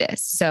like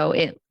this? So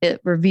it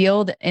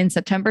revealed in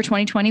September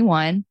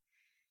 2021.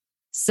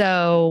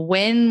 So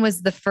when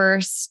was the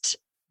first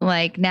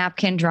like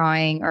napkin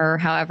drawing, or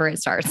however it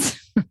starts?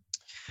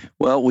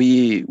 Well,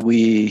 we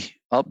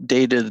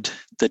updated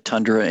the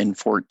Tundra in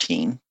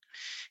 14,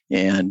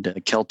 and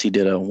Kelty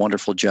did a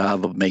wonderful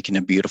job of making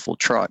a beautiful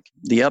truck.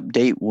 The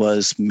update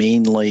was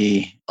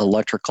mainly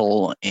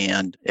electrical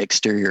and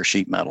exterior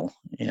sheet metal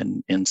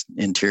and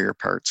interior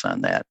parts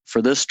on that.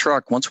 For this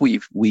truck, once we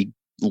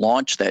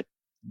launched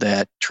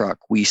that truck,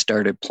 we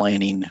started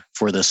planning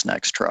for this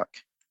next truck.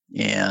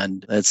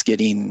 And that's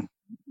getting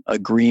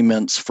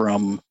agreements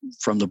from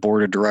the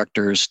board of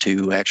directors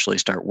to actually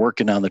start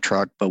working on the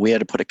truck, but we had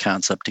to put a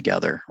concept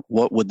together.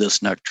 What would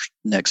this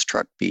next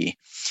truck be?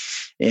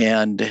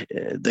 And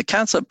the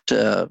concept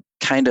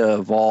kind of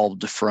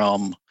evolved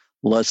from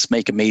let's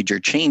make a major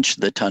change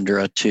to the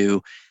Tundra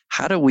to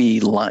how do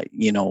we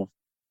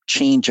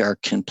change our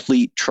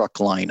complete truck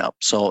lineup.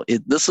 So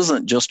this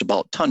isn't just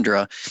about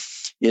Tundra.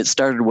 It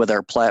started with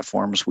our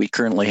platforms. We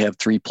currently have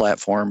 3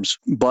 platforms,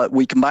 but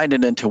we combined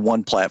it into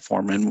one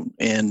platform,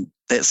 and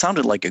that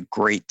sounded like a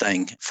great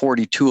thing.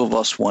 42 of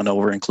us went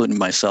over, including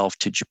myself,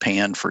 to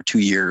Japan for 2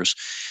 years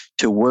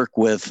to work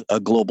with a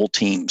global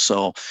team.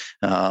 So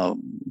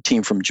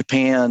team from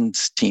Japan,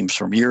 teams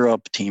from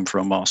Europe, team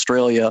from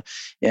Australia,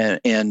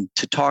 and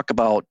to talk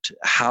about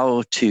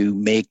how to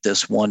make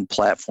this one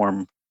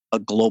platform a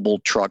global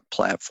truck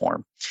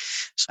platform.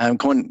 So I'm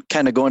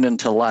going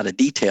into a lot of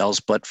details,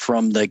 but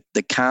from the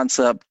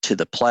concept to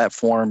the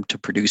platform to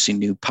producing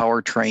new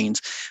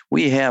powertrains,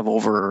 we have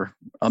over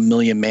 1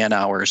 million man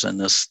hours in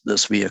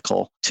this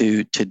vehicle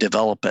to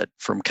develop it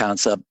from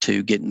concept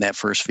to getting that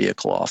first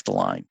vehicle off the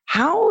line.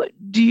 How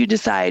do you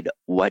decide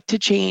what to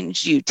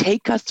change? Do you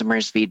take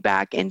customers'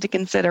 feedback into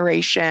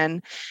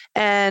consideration?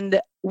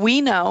 And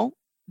we know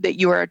that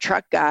you are a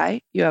truck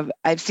guy.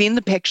 I've seen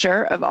the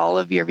picture of all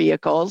of your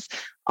vehicles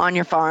on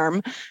your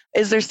farm.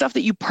 Is there stuff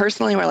that you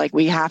personally were like,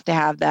 we have to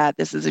have that,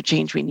 this is a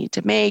change we need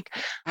to make?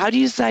 How do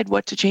you decide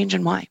what to change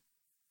and why?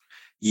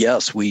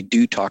 Yes, we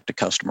do talk to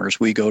customers.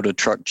 We go to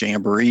truck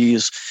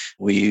jamborees.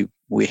 We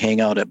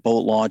hang out at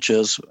boat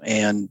launches.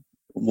 And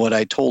what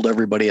I told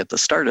everybody at the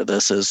start of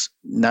this is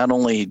not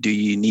only do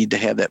you need to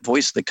have that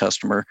voice of the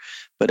customer,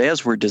 but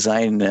as we're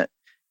designing it,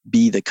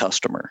 be the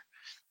customer.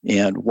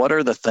 And what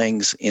are the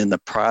things in the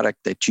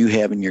product that you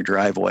have in your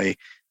driveway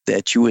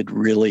that you would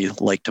really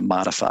like to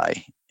modify?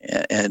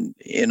 And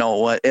you know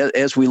what,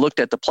 as we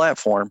looked at the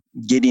platform,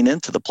 getting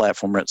into the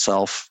platform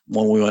itself,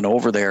 when we went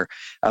over there,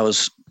 I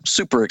was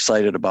super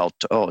excited about,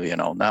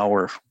 now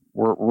we're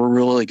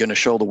really going to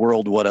show the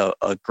world what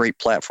a great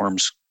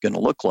platform's going to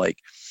look like.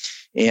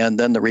 And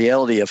then the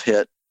reality of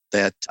hit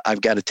that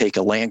I've got to take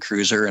a Land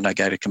Cruiser and I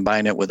got to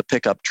combine it with a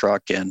pickup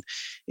truck and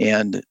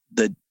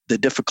the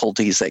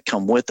difficulties that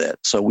come with it.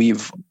 So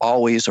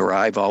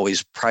I've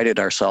always prided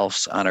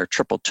ourselves on our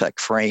triple tech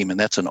frame, and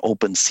that's an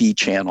open C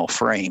channel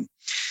frame.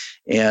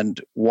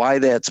 And why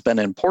that's been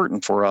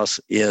important for us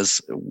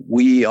is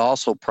we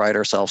also pride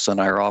ourselves on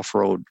our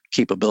off-road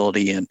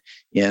capability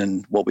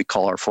in what we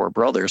call our four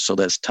brothers. So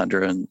that's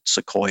Tundra and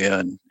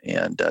Sequoia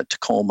and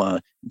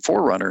Tacoma and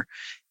 4Runner.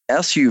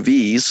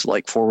 SUVs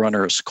like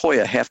 4Runner or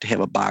Sequoia have to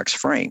have a box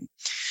frame.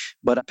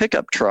 But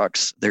pickup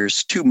trucks,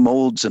 there's two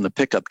modes in the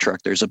pickup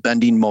truck. There's a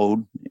bending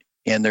mode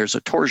and there's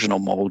a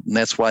torsional mode, and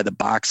that's why the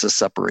box is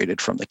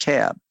separated from the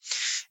cab.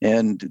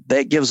 And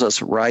that gives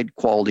us ride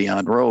quality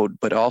on road,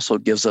 but also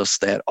gives us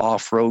that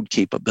off-road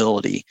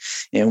capability.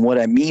 And what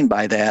I mean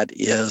by that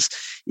is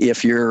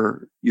if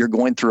you're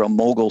going through a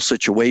mogul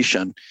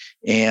situation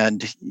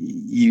and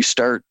you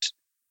start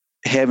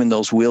having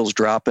those wheels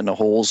drop into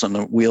holes and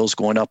the wheels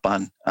going up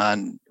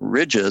on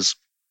ridges,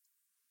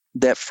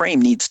 that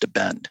frame needs to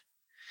bend.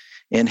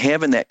 And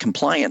having that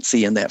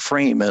compliancy in that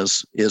frame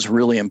is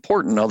really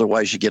important.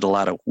 Otherwise, you get a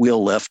lot of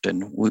wheel lift,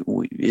 and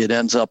it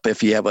ends up,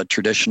 if you have a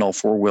traditional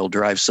four-wheel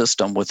drive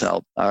system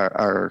without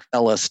our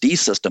LSD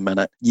system in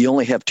it, you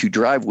only have two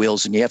drive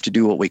wheels, and you have to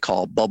do what we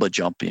call Bubba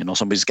jump.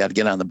 Somebody's got to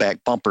get on the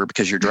back bumper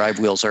because your drive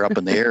wheels are up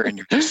in the air, and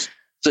you're just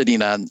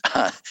sitting on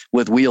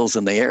with wheels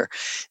in the air.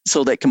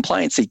 So that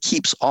compliancy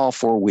keeps all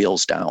four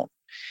wheels down.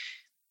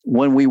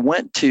 When we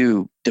went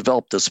to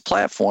develop this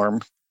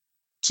platform,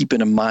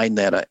 keeping in mind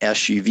that a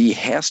SUV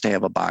has to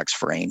have a box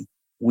frame,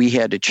 we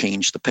had to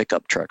change the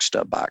pickup trucks to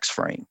a box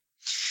frame.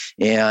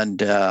 And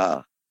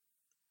the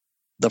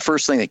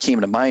first thing that came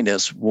to mind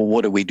is, well,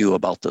 what do we do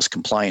about this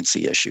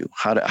compliancy issue?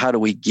 How do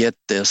we get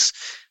this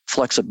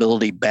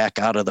flexibility back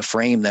out of the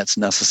frame that's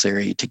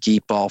necessary to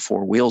keep all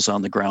four wheels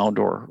on the ground,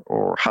 or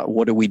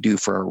what do we do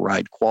for our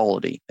ride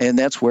quality? And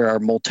that's where our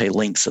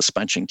multi-link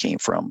suspension came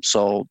from.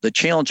 So the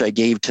challenge I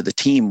gave to the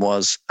team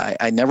was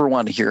I never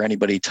want to hear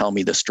anybody tell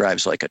me this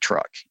drives like a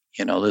truck.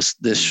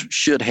 This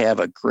should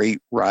have a great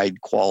ride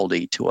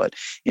quality to it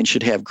and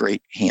should have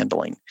great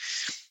handling.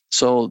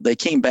 So they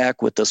came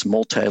back with this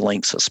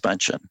multi-link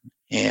suspension.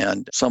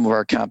 And some of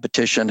our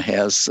competition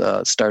has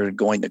started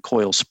going to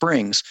coil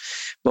springs.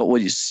 But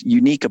what is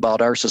unique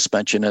about our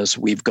suspension is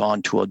we've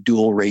gone to a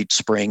dual rate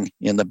spring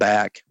in the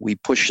back. We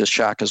push the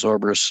shock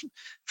absorbers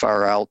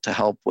far out to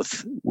help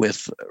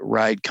with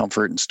ride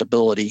comfort and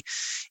stability.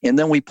 And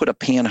then we put a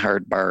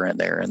panhard bar in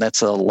there, and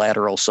that's a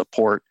lateral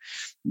support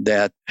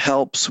that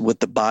helps with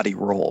the body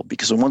roll,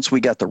 because once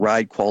we got the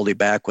ride quality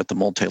back with the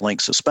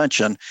multi-link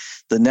suspension,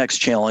 the next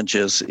challenge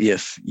is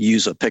if you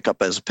use a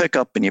pickup as a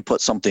pickup and you put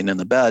something in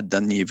the bed,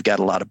 then you've got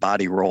a lot of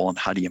body roll, and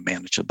how do you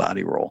manage the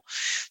body roll?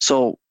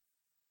 So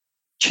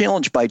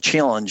challenge by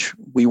challenge,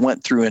 we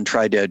went through and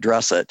tried to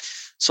address it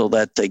so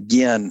that,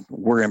 again,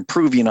 we're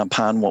improving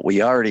upon what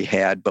we already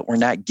had, but we're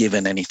not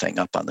giving anything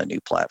up on the new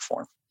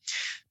platform.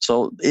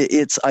 So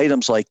it's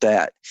items like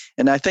that.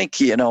 And I think,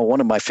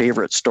 one of my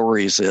favorite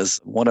stories is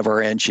one of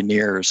our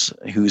engineers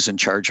who's in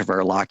charge of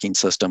our locking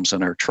systems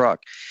in our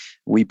truck.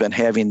 We've been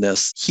having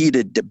this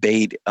heated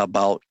debate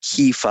about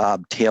key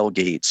fob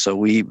tailgates. So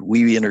we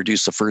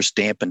introduced the first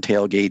dampened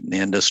tailgate in the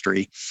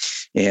industry.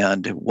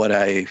 And what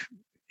I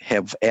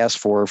have asked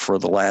for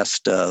the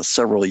last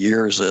several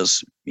years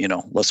is,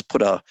 let's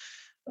put a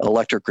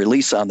electric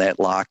release on that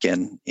lock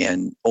and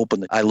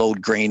open. I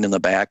load grain in the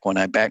back. When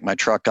I back my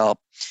truck up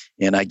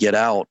and I get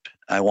out,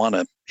 I want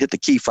to hit the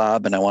key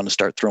fob and I want to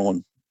start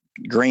throwing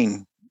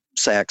grain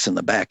sacks in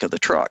the back of the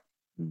truck.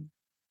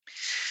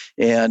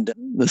 And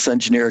this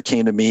engineer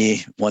came to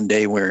me one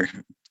day where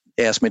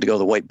asked me to go to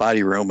the white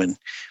body room, and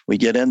we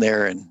get in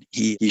there and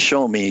he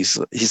showed me, he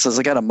says,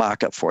 I got a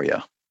mock-up for you.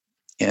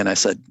 And I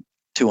said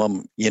to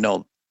him,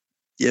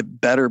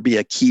 it better be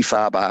a key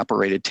fob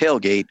operated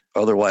tailgate.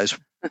 Otherwise,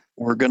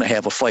 we're going to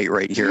have a fight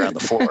right here on the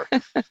floor.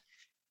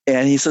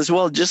 And he says,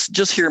 well,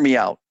 just hear me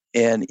out.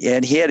 And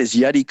he had his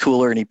Yeti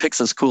cooler, and he picks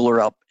his cooler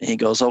up and he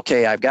goes,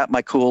 okay, I've got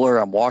my cooler.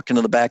 I'm walking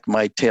to the back of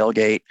my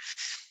tailgate,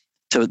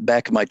 to the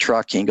back of my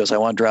truck. He goes, I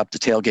want to drop the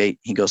tailgate.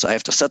 He goes, I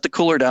have to set the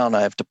cooler down.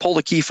 I have to pull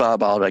the key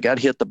fob out. I got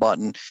to hit the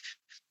button.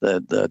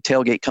 The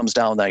tailgate comes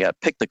down. I got to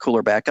pick the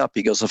cooler back up.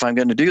 He goes, if I'm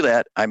going to do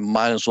that, I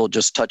might as well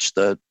just touch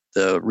the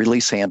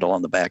release handle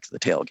on the back of the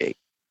tailgate.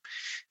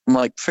 I'm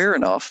like, fair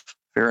enough.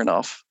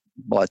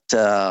 But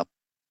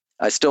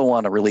I still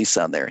want a release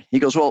on there. He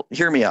goes, well,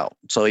 hear me out.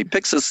 So he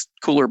picks his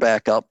cooler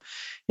back up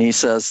and he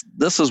says,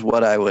 this is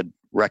what I would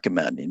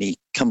recommend. And he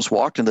comes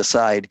walking to the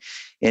side,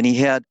 and he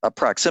had a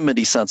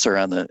proximity sensor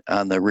on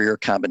the rear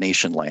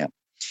combination lamp.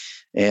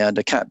 And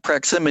a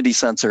proximity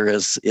sensor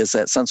is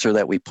that sensor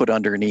that we put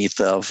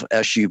underneath of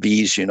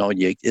SUVs. You know,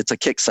 it's a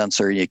kick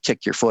sensor. You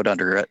kick your foot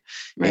under it,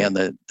 right, and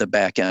the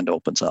back end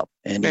opens up.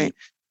 And right,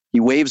 he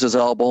waves his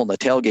elbow, and the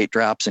tailgate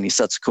drops, and he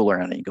sets the cooler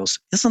on it. He goes,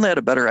 isn't that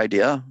a better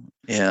idea?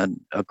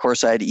 And of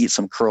course, I had to eat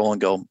some crow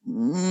and go,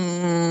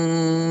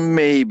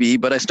 maybe,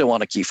 but I still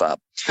want a key fob.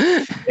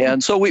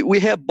 And so we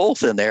have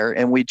both in there,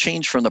 and we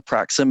changed from the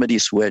proximity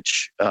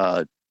switch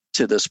to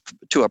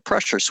a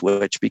pressure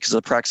switch, because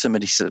the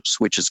proximity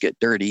switches get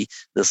dirty.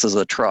 This is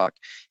a truck,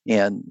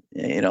 and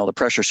you know the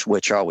pressure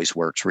switch always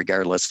works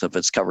regardless if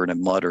it's covered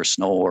in mud or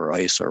snow or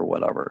ice or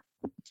whatever.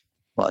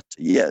 But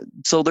yeah,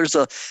 so there's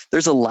a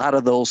lot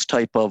of those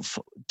type of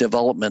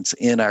developments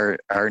in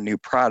our new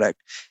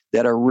product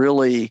that are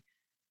really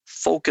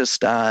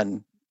focused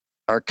on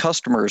our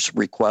customers'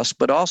 requests,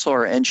 but also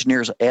our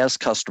engineers as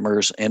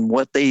customers and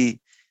what they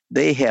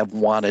have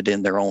wanted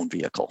in their own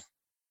vehicle.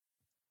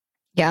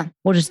 Yeah,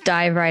 we'll just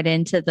dive right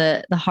into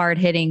the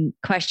hard-hitting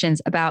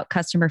questions about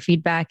customer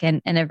feedback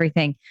and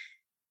everything.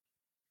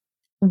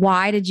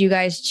 Why did you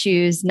guys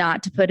choose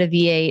not to put a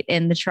V8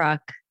 in the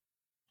truck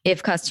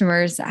if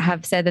customers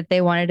have said that they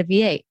wanted a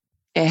V8?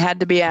 It had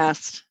to be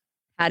asked.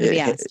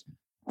 The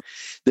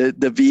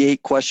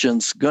V8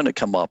 question's going to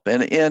come up.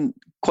 And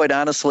quite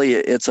honestly,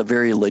 it's a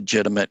very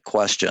legitimate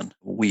question.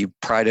 We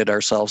prided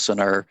ourselves in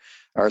our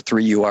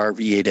 3UR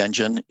V8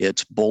 engine.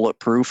 It's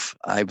bulletproof.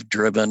 I've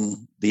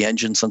driven the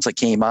engine since it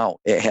came out.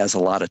 It has a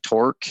lot of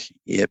torque.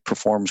 It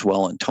performs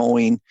well in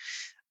towing.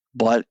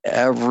 But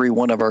every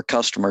one of our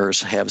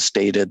customers have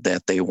stated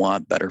that they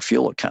want better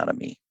fuel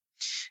economy.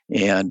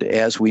 And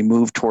as we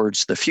move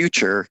towards the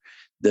future,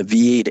 the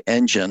V8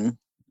 engine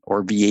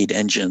or V8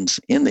 engines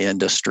in the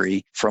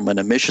industry, from an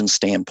emission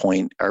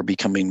standpoint, are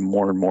becoming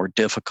more and more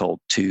difficult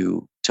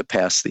to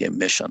pass the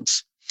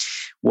emissions.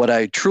 What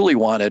I truly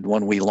wanted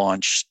when we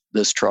launched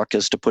this truck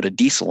is to put a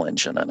diesel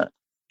engine in it.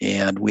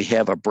 And we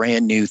have a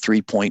brand new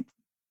 3.3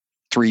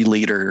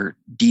 liter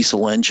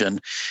diesel engine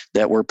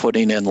that we're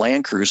putting in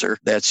Land Cruiser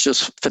that's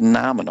just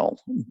phenomenal.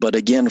 But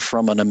again,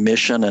 from an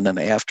emission and an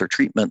after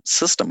treatment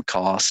system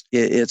cost,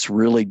 it's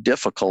really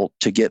difficult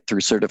to get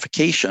through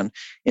certification.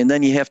 And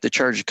then you have to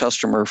charge a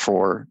customer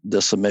for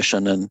this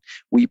emission. And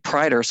we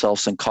pride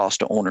ourselves in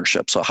cost of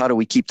ownership. So how do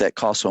we keep that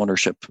cost of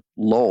ownership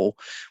low?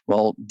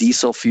 Well,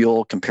 diesel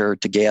fuel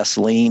compared to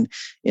gasoline,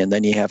 and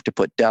then you have to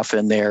put DEF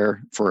in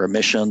there for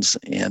emissions,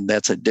 and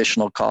that's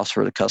additional cost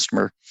for the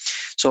customer.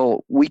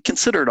 So we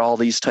considered all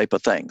these type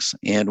of things.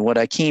 And what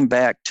I came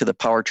back to the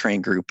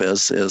powertrain group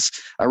is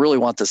I really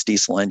want this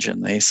diesel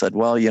engine. They said,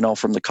 well, you know,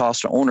 from the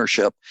cost of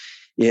ownership,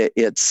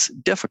 it's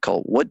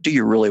difficult. What do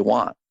you really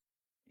want?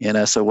 And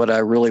I said, what I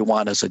really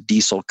want is a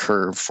diesel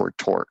curve for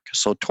torque.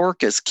 So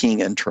torque is king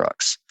in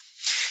trucks.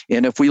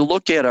 And if we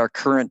look at our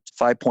current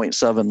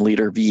 5.7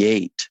 liter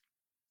V8,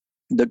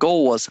 the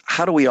goal was,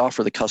 how do we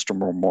offer the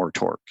customer more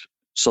torque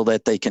so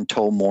that they can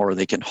tow more,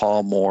 they can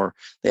haul more,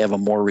 they have a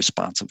more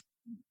responsive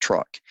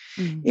truck.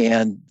 Mm-hmm.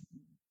 And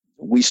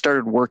we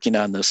started working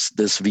on this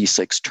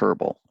V6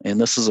 turbo, and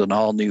this is an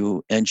all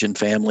new engine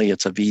family.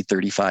 It's a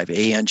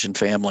V35A engine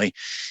family.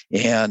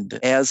 And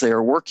as they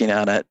are working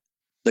on it,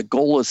 the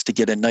goal is to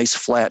get a nice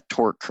flat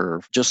torque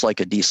curve, just like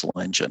a diesel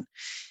engine,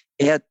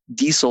 at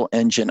diesel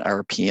engine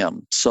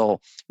RPM. So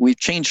we've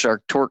changed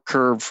our torque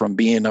curve from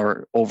being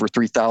over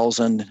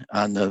 3,000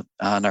 on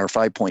our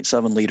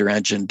 5.7 liter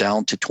engine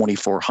down to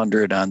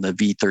 2,400 on the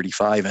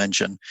V35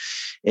 engine.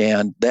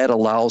 And that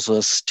allows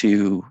us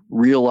to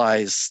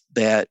realize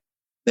that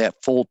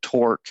full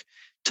torque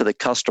to the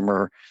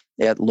customer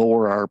at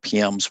lower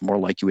RPMs, more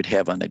like you would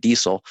have on a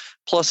diesel.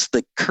 Plus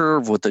the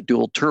curve with the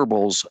dual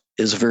turbos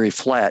is very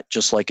flat,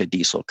 just like a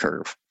diesel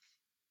curve.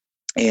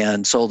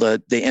 And so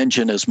the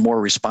engine is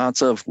more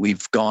responsive.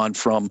 We've gone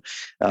from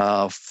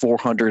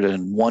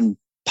 401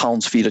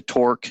 pounds-feet of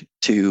torque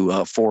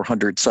to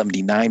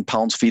 479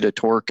 pounds-feet of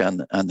torque on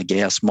the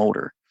gas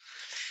motor.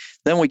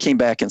 Then we came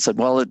back and said,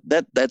 well,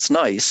 that's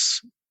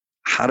nice.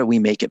 How do we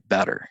make it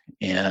better?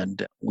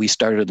 And we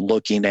started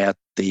looking at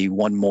the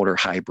one motor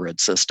hybrid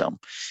system.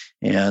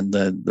 And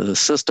the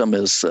system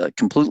is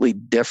completely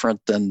different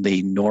than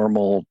the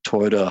normal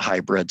Toyota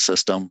hybrid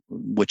system,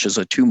 which is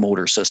a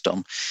 2-motor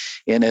system.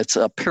 And it's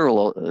a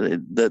parallel,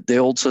 the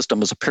old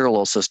system is a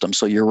parallel system.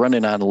 So you're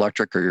running on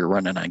electric or you're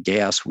running on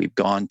gas. We've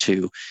gone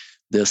to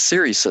this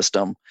series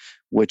system,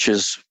 which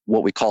is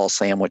what we call a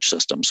sandwich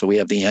system. So we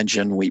have the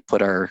engine, we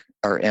put our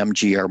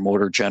MG, our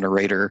motor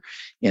generator,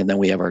 and then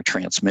we have our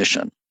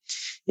transmission.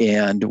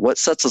 And what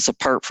sets us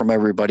apart from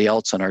everybody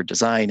else in our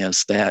design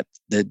is that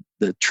the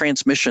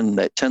transmission,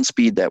 that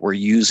 10-speed that we're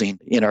using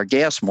in our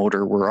gas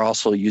motor, we're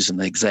also using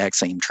the exact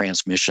same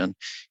transmission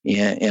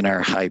in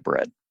our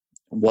hybrid.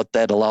 What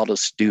that allowed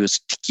us to do is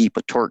to keep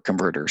a torque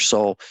converter.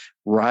 So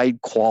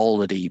ride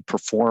quality,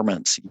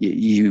 performance,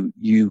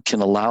 you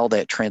can allow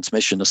that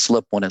transmission to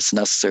slip when it's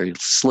necessary to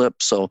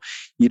slip. So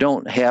you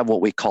don't have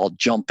what we call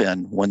jump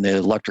in. When the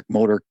electric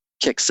motor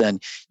kicks in,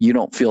 you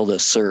don't feel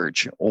this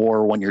surge.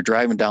 Or when you're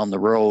driving down the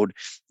road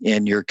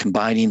and you're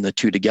combining the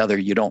two together,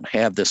 you don't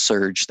have this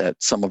surge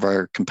that some of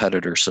our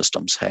competitor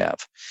systems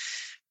have.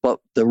 But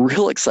the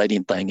real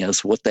exciting thing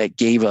is what that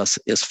gave us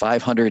is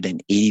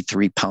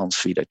 583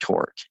 pounds-feet of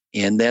torque.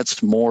 And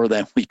that's more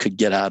than we could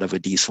get out of a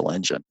diesel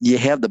engine. You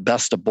have the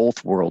best of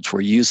both worlds.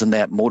 We're using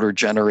that motor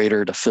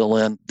generator to fill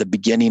in the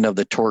beginning of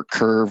the torque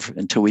curve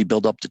until we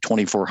build up to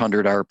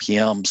 2,400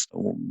 RPMs,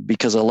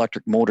 because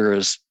electric motor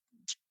is,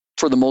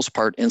 for the most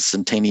part,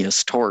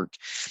 instantaneous torque.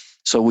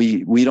 So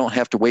we don't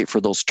have to wait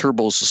for those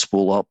turbos to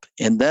spool up.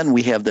 And then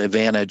we have the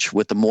advantage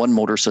with the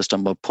 1-motor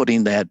system of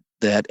putting that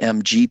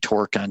MG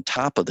torque on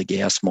top of the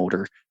gas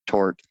motor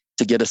torque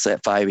to get us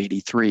at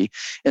 583.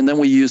 And then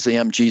we use the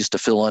MGs to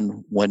fill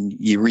in when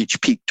you reach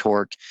peak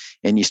torque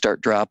and you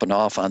start dropping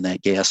off on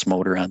that gas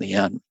motor on the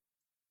end.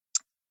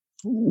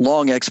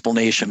 Long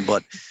explanation,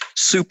 but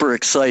super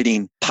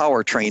exciting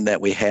powertrain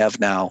that we have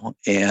now.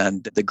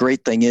 And the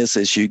great thing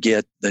is you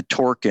get the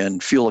torque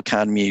and fuel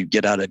economy you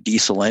get out of a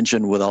diesel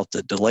engine without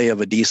the delay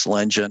of a diesel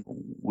engine.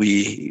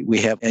 We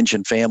have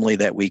engine family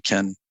that we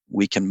can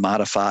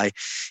modify,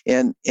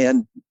 and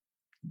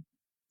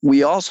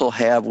we also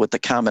have, with the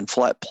common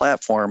flat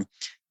platform,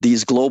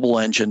 these global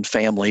engine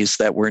families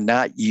that we're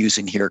not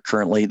using here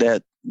currently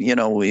that, you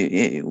know,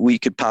 we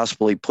could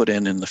possibly put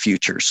in the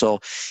future. So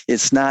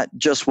it's not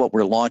just what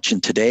we're launching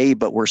today,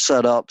 but we're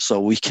set up so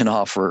we can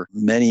offer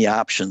many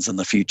options in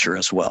the future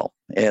as well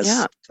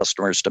as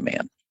customers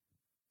demand.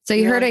 So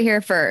you heard it here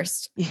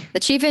first. The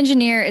chief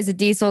engineer is a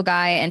diesel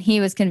guy and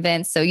he was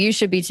convinced, so you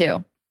should be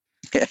too.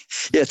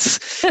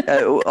 It's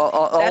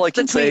all I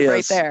can say right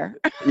is there.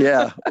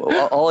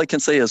 all I can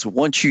say is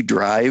once you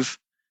drive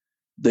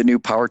the new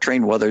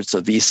powertrain, whether it's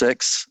a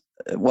V6,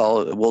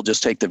 well, we'll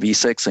just take the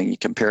V6 and you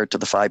compare it to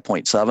the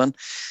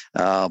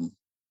 5.7.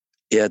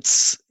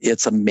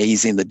 It's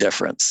amazing the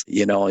difference.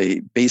 You know,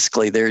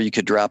 basically there you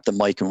could drop the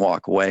mic and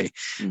walk away.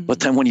 Mm-hmm. But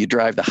then when you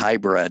drive the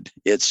hybrid,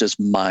 it's just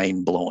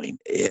mind blowing.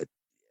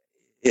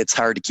 It's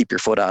hard to keep your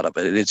foot out of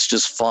it. It's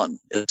just fun.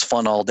 It's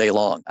fun all day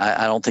long.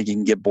 I don't think you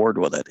can get bored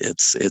with it.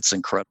 It's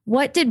incredible.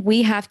 What did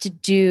we have to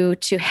do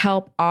to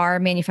help our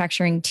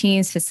manufacturing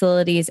teams,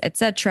 facilities, et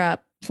cetera,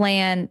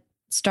 plan,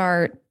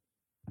 start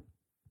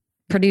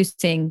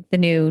producing the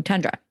new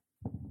Tundra?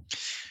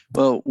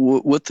 Well,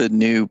 with the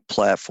new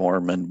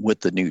platform and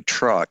with the new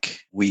truck,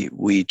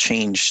 we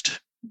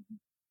changed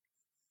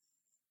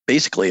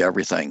basically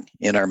everything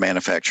in our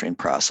manufacturing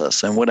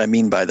process. And what I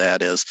mean by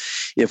that is,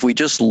 if we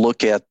just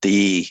look at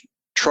the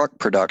truck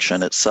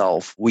production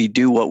itself, we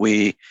do what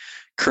we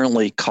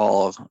currently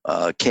call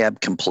cab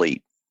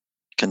complete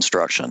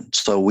construction.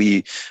 So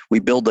we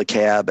build the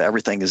cab,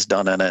 everything is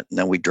done in it, and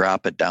then we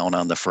drop it down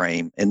on the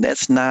frame. And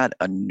that's not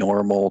a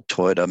normal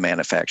Toyota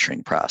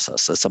manufacturing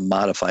process. It's a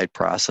modified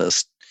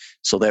process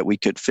so that we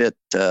could fit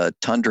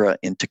Tundra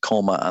and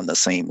Tacoma on the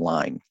same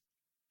line.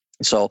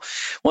 So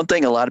one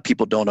thing a lot of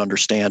people don't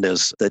understand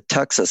is the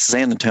Texas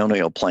San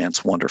Antonio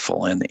plant's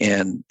wonderful, and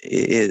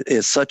it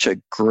is such a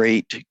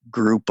great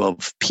group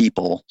of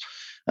people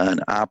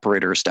and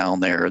operators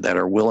down there that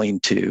are willing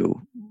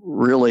to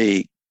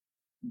really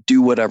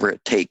do whatever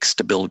it takes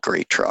to build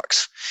great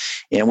trucks.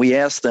 And we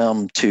asked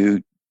them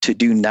to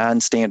do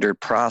non-standard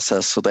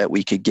process so that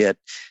we could get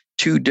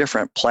 2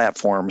 different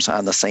platforms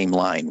on the same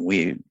line.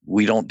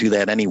 We don't do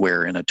that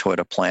anywhere in a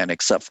Toyota plant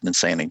except in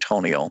San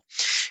Antonio.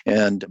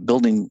 And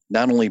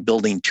not only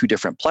building 2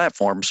 different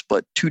platforms,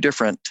 but 2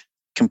 different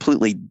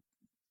completely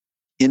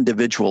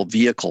individual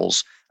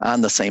vehicles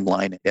on the same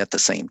line at the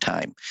same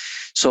time.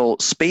 So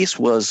space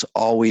was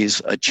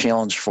always a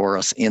challenge for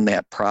us in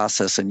that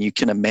process. And you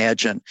can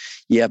imagine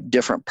you have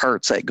different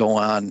parts that go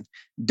on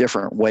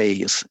different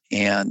ways,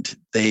 and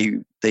they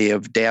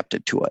have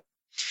adapted to it.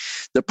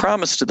 The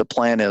promise to the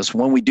plan is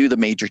when we do the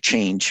major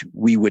change,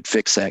 we would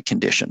fix that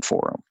condition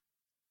for them.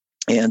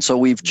 And so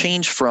we've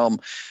changed from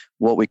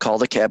what we call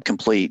the cab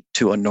complete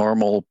to a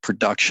normal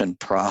production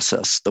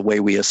process, the way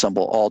we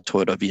assemble all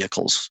Toyota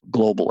vehicles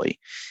globally.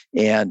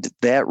 And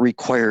that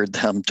required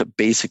them to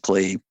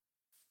basically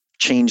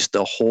change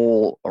the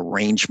whole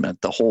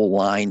arrangement, the whole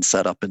line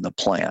setup in the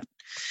plant.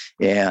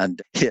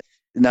 And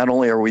not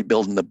only are we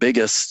building the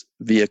biggest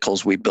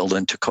vehicles we build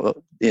in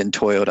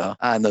Toyota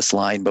on this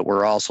line, but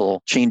we're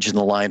also changing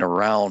the line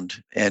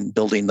around and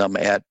building them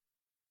at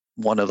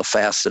one of the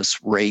fastest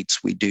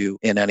rates we do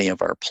in any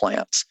of our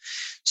plants.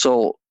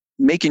 So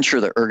making sure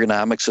the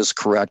ergonomics is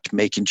correct,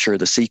 making sure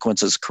the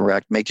sequence is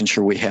correct, making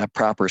sure we have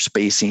proper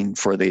spacing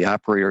for the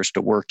operators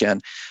to work in,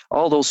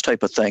 all those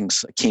type of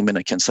things came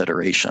into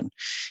consideration.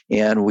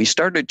 And we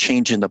started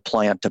changing the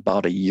plant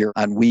about a year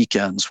on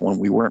weekends when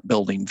we weren't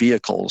building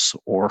vehicles,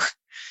 or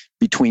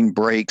between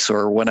breaks,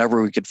 or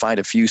whenever we could find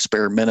a few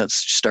spare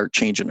minutes to start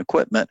changing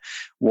equipment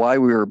while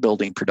we were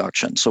building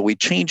production. So we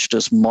changed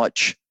as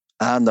much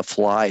on the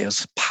fly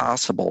as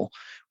possible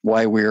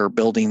while we were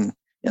building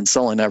and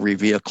selling every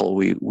vehicle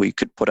we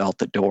could put out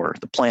the door.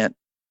 The plant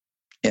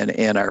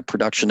and our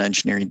production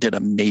engineering did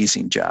an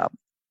amazing job.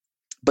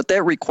 But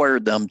that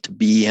required them to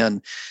be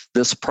in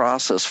this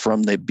process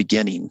from the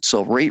beginning.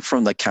 So right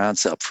from the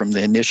concept, from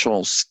the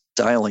initial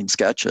styling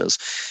sketches,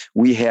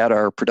 we had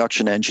our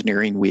production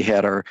engineering, we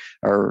had our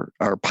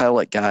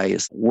pilot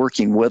guys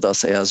working with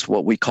us as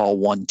what we call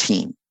one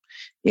team.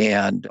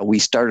 And we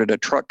started a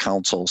truck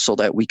council so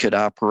that we could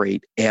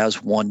operate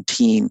as one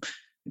team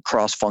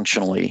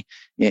cross-functionally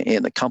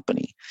in the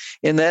company.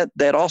 And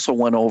that also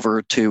went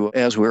over to,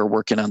 as we were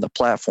working on the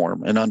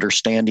platform and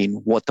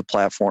understanding what the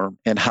platform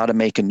and how to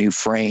make a new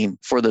frame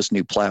for this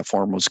new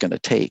platform was going to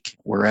take.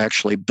 We're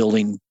actually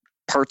building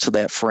parts of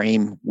that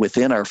frame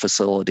within our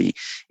facility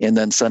and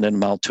then sending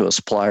them out to a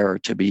supplier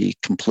to be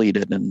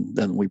completed, and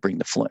then we bring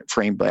the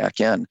frame back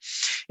in.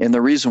 And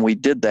the reason we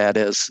did that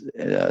is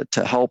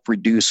to help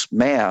reduce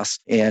mass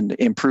and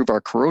improve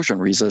our corrosion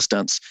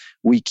resistance.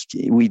 We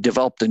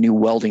developed a new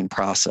welding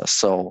process.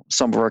 So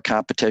some of our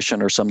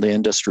competition or some of the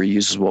industry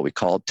uses what we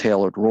call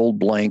tailored rolled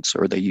blanks,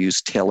 or they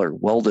use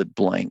tailored welded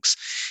blanks.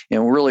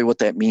 And really what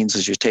that means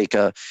is you take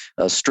a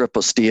strip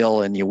of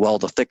steel and you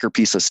weld a thicker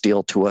piece of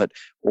steel to it,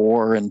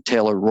 or in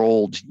tailored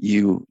rolled,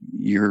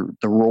 the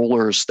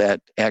rollers that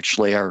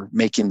actually are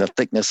making the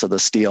thickness of the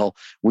steel,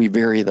 we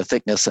vary the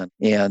thickness in.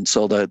 And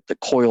so the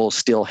coil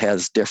still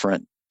has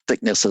different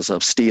thicknesses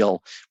of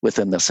steel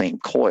within the same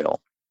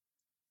coil.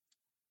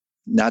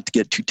 Not to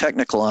get too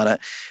technical on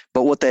it,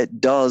 but what that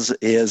does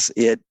is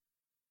it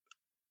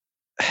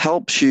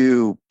helps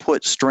you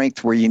put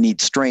strength where you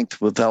need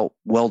strength without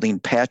welding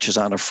patches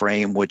on a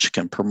frame, which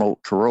can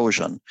promote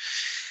corrosion.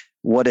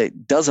 What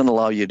it doesn't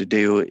allow you to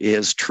do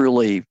is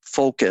truly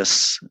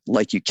focus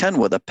like you can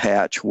with a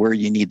patch where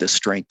you need the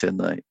strength in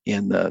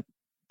the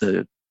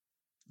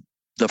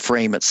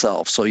frame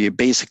itself. So you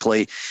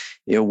basically,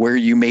 where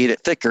you made it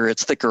thicker,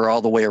 it's thicker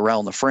all the way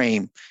around the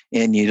frame,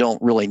 and you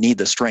don't really need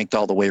the strength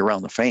all the way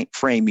around the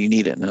frame. You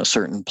need it in a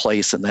certain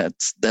place, and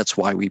that's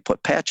why we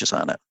put patches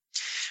on it.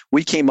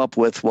 We came up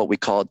with what we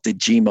call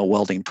Dejima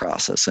welding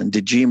process, and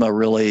Dejima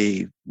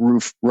really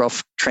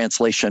rough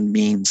translation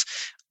means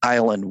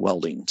island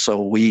welding.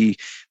 So you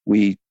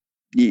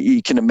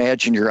can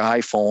imagine your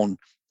iPhone,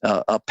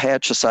 a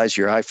patch the size of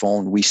your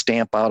iPhone, we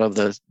stamp out of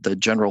the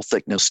general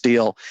thickness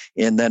steel,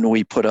 and then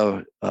we put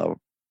a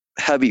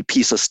heavy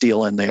piece of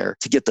steel in there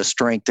to get the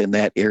strength in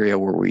that area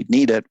where we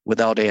need it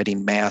without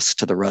adding mass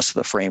to the rest of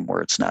the frame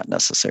where it's not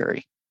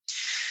necessary.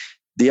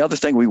 The other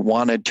thing we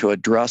wanted to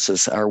address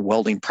is our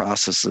welding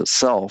process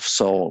itself.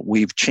 So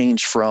we've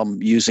changed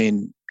from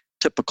using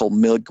typical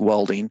MIG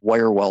welding,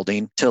 wire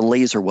welding, to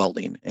laser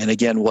welding. And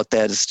again, what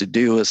that is to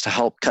do is to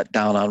help cut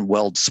down on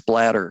weld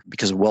splatter,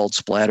 because weld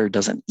splatter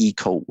doesn't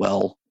e-coat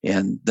well,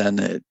 and then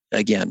it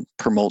again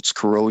promotes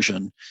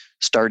corrosion,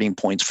 starting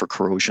points for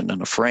corrosion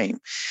in a frame.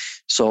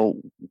 So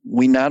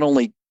we not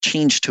only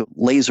changed to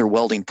laser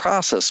welding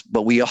process,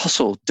 but we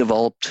also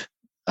developed,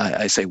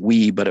 I say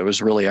we, but it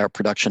was really our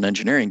production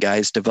engineering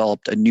guys,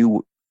 developed a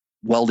new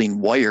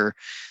welding wire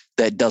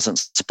that doesn't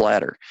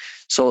splatter.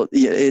 So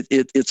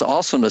it's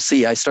awesome to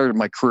see. I started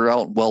my career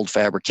out in weld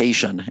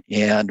fabrication,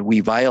 and we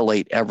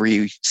violate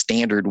every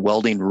standard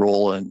welding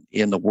rule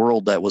in the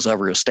world that was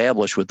ever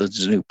established with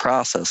this new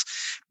process.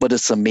 But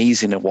it's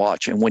amazing to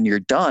watch. And when you're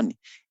done,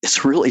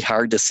 it's really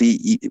hard to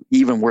see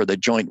even where the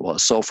joint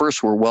was. So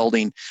first we're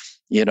welding,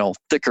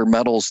 thicker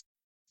metals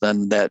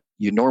than that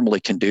you normally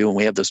can do. And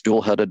we have this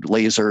dual-headed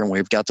laser, and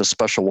we've got this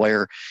special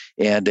wire,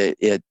 and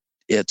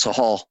it's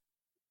all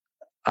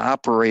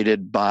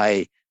operated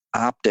by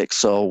optics.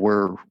 So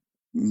we're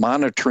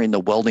monitoring the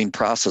welding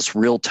process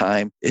real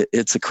time.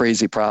 It's a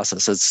crazy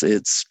process.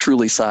 It's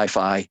truly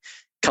sci-fi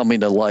coming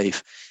to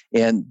life.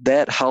 And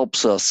that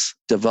helps us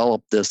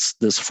develop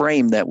this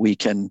frame that we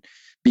can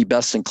be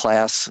best in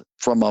class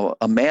from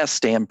a mass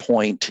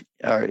standpoint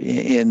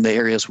in the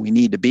areas we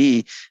need to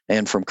be,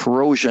 and from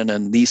corrosion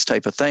and these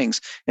type of things.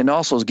 And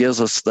also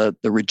gives us the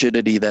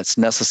rigidity that's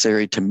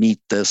necessary to meet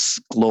this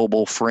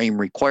global frame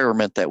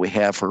requirement that we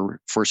have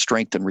for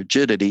strength and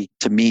rigidity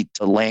to meet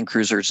the Land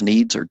Cruiser's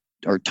needs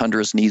or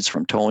Tundra's needs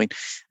from towing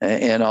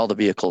and all the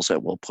vehicles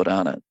that we'll put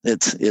on it.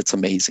 It's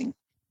amazing.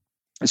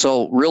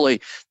 So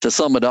really, to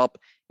sum it up,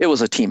 it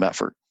was a team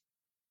effort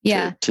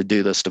to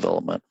do this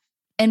development.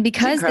 And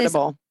because it's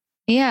incredible.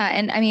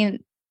 and I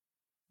mean,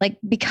 Like,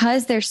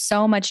 because there's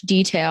so much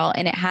detail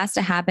and it has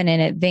to happen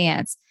in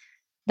advance,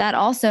 that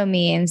also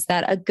means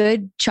that a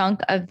good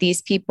chunk of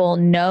these people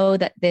know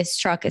that this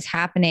truck is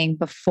happening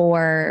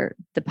before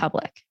the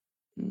public,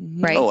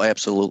 right? Oh,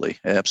 absolutely.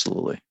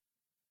 Absolutely.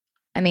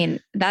 I mean,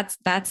 that's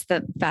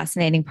the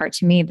fascinating part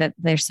to me, that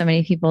there's so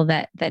many people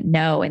that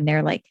know, and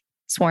they're like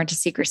sworn to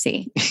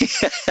secrecy.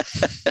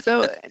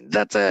 So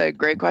that's a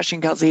great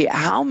question, Kelsey.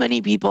 How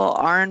many people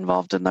are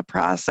involved in the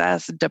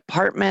process?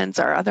 Departments,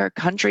 are other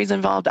countries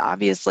involved?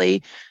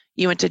 Obviously,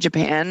 you went to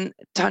Japan.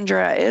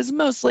 Tundra is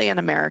mostly an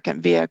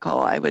American vehicle,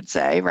 I would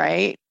say,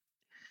 right?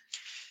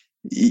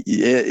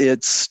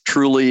 It's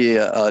truly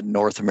a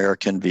North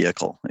American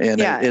vehicle,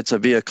 and it's a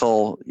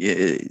vehicle.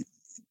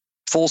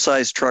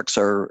 Full-size trucks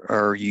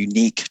are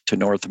unique to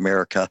North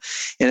America,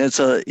 and it's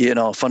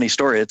a funny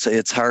story.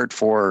 It's hard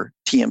for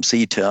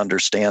TMC to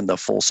understand the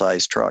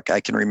full-size truck. I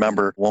can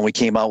remember when we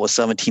came out with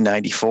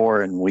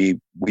 1794, and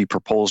we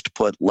proposed to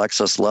put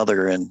Lexus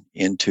leather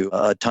into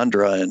a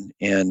Tundra,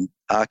 and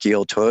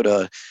Akio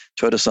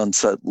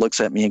Toyoda-san looks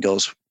at me and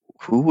goes,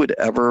 "Who would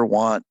ever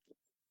want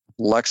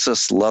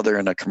Lexus leather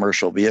in a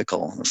commercial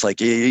vehicle?" It's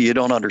like, you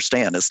don't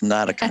understand. It's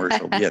not a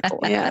commercial vehicle.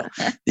 Yeah.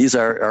 These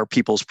are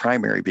people's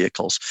primary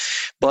vehicles.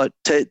 But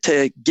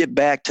to get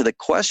back to the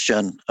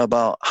question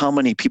about how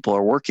many people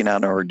are working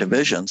on our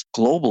divisions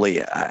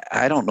globally,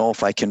 I don't know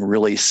if I can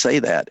really say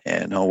that.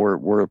 And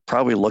we're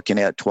probably looking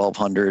at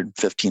 1,200,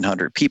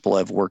 1,500 people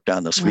have worked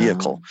on this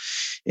vehicle.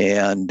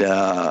 And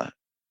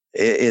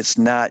it's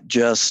not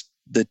just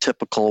the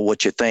typical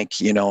what you think.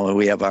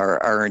 We have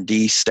our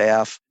R&D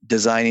staff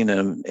designing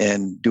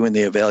and doing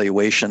the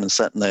evaluation and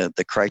setting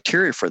the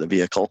criteria for the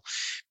vehicle,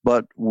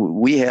 but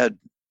we had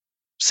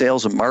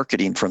sales and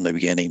marketing from the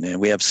beginning, and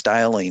we have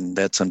styling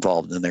that's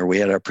involved in there. We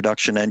had our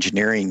production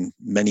engineering,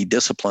 many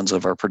disciplines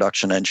of our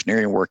production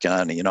engineering working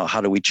on,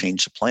 how do we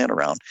change the plan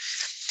around?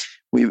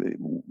 We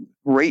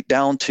right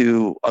down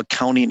to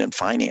accounting and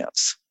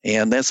finance.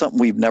 And that's something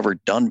we've never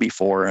done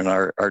before. And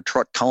our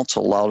truck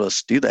council allowed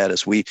us to do that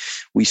as we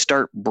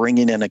start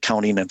bringing in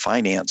accounting and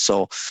finance.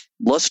 So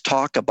let's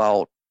talk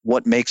about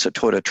what makes a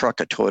Toyota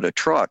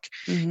truck.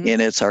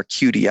 And it's our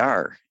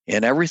QDR.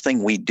 And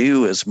everything we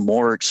do is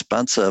more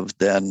expensive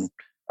than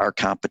our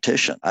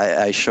competition.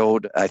 I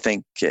showed, I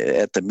think,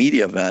 at the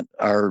media event,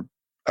 our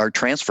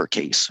transfer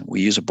case.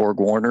 We use a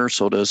Borg-Warner,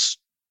 so does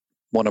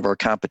one of our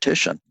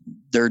competition.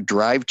 Their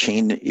drive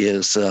chain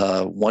is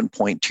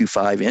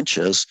 1.25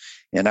 inches,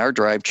 and our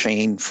drive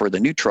chain for the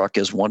new truck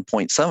is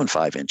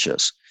 1.75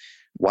 inches.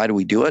 Why do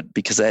we do it?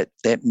 Because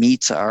that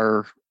meets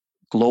our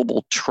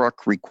global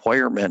truck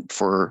requirement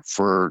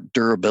for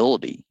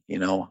durability.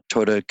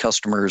 Toyota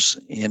customers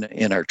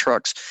in our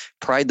trucks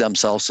pride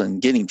themselves in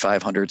getting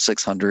 500,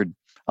 600,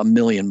 1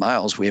 million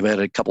miles. We've had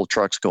a couple of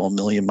trucks go 1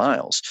 million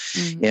miles,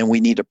 and we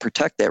need to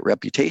protect that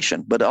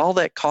reputation. But all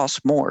that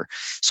costs more.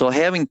 So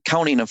having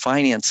accounting and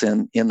finance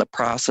in the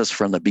process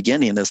from the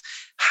beginning is,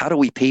 how do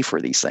we pay for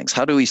these things?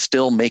 How do we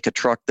still make a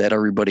truck that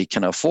everybody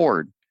can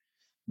afford,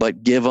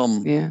 but give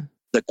them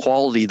the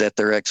quality that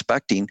they're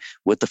expecting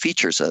with the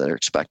features that they're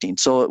expecting?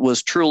 So it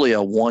was truly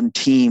a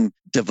one-team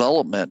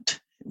development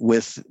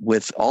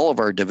with all of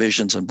our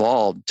divisions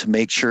involved to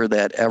make sure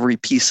that every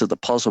piece of the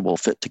puzzle will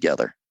fit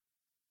together.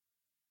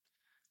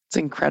 It's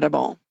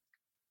incredible.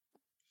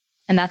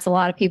 And that's a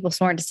lot of people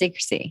sworn to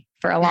secrecy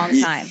for a long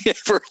time.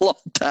 For a long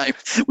time.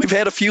 We've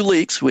had a few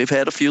leaks.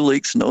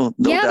 No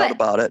doubt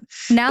about it.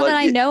 Now that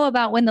I know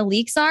about when the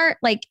leaks are,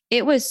 like,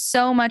 it was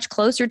so much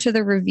closer to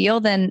the reveal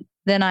than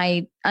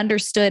I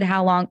understood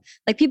how long.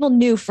 Like, people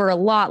knew for a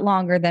lot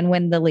longer than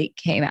when the leak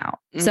came out.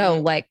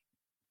 So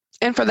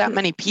and for that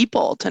many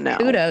people to know.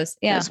 Kudos.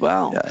 As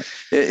well.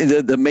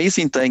 Yeah. The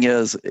amazing thing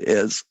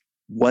is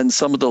when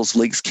some of those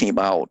leaks came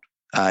out,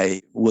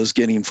 I was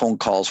getting phone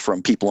calls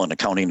from people in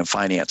accounting and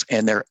finance,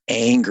 and they're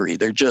angry.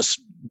 They're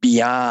just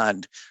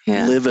beyond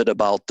livid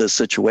about this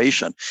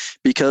situation,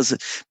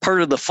 because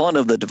part of the fun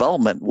of the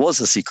development was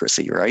the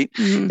secrecy, right?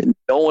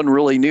 No one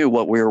really knew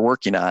what we were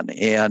working on.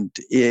 And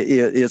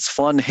it's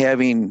fun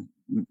having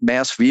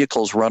mass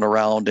vehicles run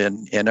around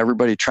and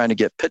everybody trying to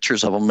get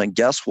pictures of them and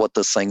guess what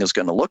this thing is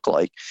going to look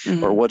like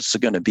or what's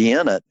going to be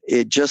in it.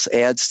 It just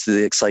adds to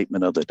the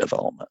excitement of the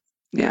development.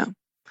 Yeah.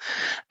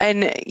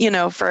 And,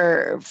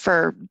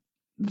 for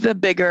the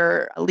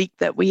bigger leak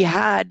that we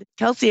had,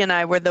 Kelsey and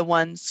I were the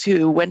ones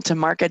who went to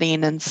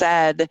marketing and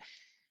said,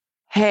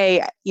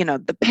 hey,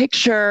 the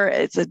picture,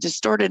 it's a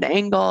distorted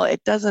angle.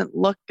 It doesn't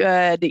look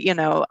good.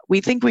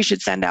 We think we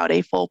should send out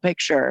a full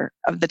picture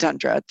of the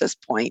Tundra at this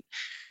point,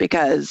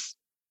 because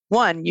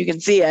 1, you can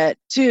see it.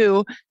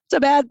 2, it's a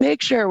bad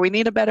picture. We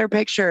need a better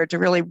picture to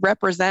really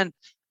represent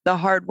the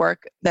hard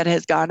work that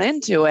has gone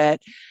into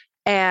it.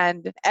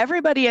 And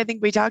everybody I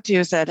think we talked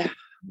to said,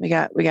 we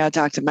got to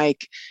talk to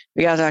Mike.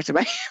 We got to talk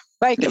to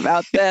Mike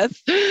about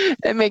this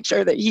and make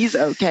sure that he's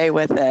okay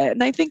with it.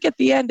 And I think at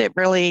the end, it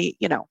really,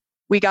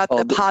 we got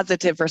the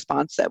positive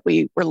response that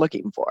we were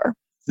looking for.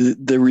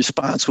 The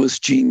response was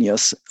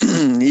genius.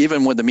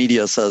 Even when the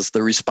media says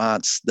the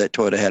response that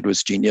Toyota had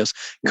was genius,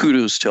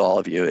 kudos to all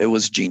of you. It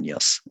was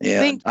genius.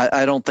 And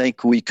I don't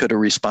think we could have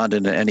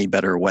responded in any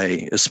better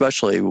way,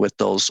 especially with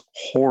those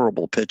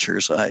horrible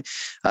pictures. I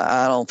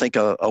don't think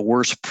a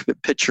worse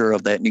picture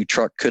of that new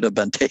truck could have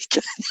been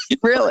taken.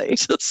 Really?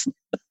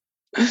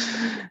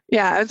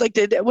 Yeah, I was like,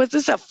 was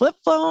this a flip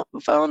phone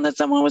that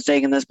someone was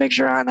taking this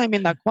picture on? I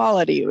mean, the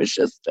quality was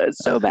just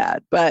so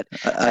bad. But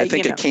I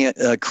think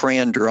a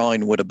crayon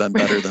drawing would have been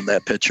better than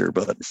that picture.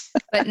 But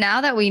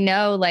now that we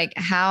know like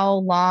how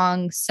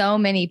long so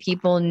many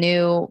people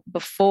knew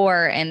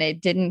before and it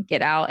didn't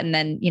get out, and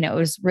then it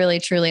was really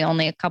truly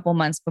only a couple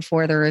months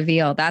before the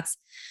reveal.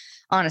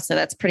 Honestly,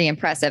 that's pretty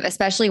impressive,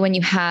 especially when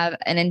you have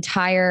an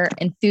entire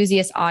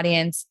enthusiast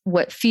audience,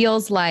 what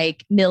feels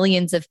like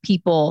millions of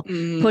people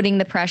putting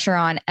the pressure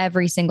on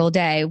every single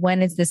day.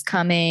 When is this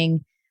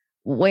coming?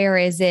 Where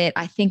is it?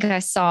 I think I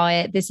saw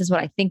it. This is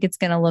what I think it's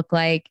going to look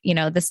like.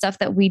 The stuff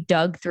that we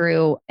dug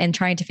through and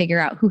trying to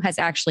figure out who has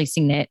actually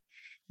seen it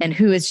and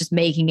who is just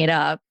making it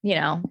up.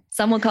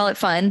 Some would call it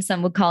fun.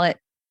 Some would call it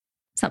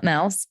something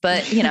else,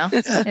 but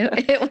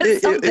it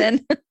was something.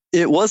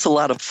 It was a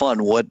lot of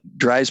fun. What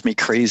drives me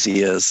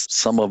crazy is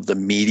some of the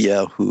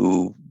media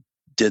who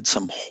did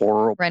some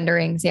horrible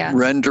renderings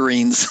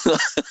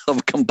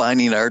of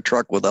combining our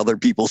truck with other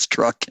people's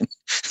truck and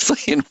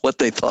saying what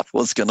they thought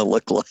was going to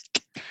look like.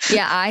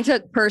 Yeah, I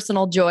took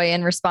personal joy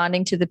in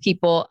responding to the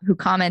people who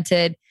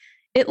commented,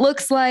 it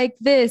looks like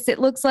this, it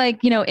looks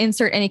like,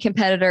 insert any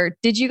competitor.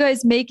 Did you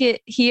guys make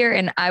it here?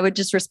 And I would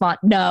just respond,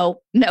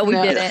 no, we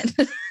didn't.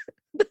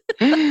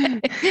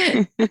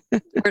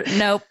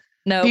 Nope.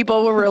 No,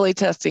 people were really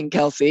testing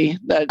Kelsey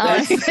that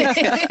day.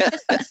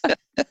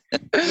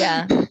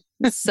 Yeah.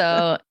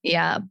 So,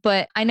 yeah.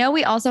 But I know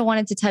we also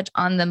wanted to touch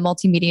on the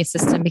multimedia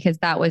system because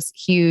that was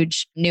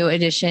huge new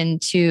addition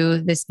to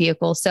this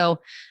vehicle.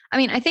 So, I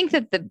mean, I think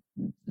that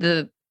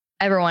the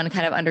everyone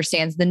kind of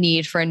understands the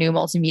need for a new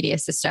multimedia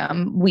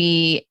system.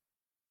 We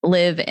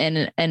live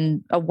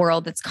in a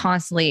world that's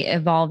constantly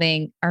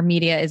evolving. Our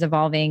media is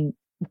evolving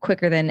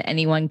quicker than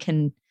anyone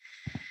can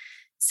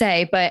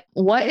say, but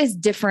what is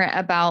different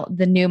about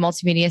the new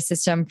multimedia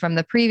system from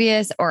the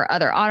previous or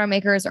other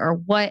automakers, or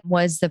what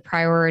was the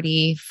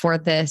priority for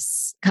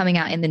this coming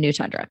out in the new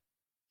Tundra?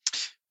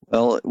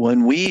 Well,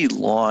 when we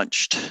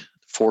launched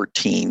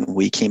 14,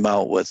 we came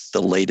out with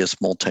the latest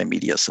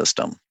multimedia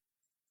system,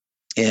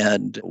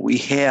 and we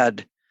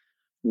had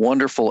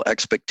wonderful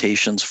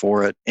expectations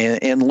for it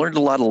and learned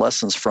a lot of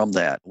lessons from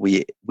that.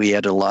 We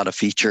had a lot of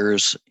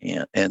features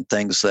and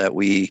things that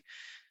we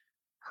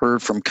heard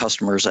from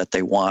customers that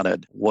they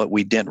wanted. What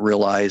we didn't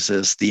realize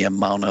is the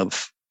amount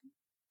of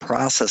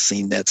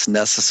processing that's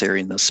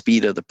necessary and the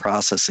speed of the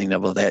processing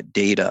of that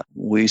data.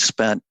 We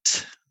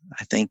spent,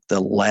 I think, the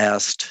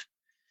last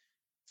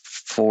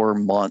 4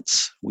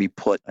 months,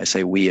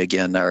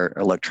 our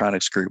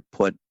electronics group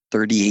put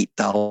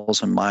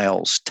 38,000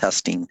 miles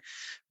testing,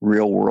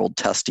 real world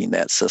testing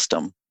that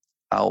system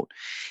out.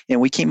 And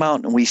we came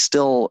out and we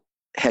still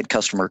had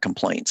customer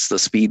complaints. The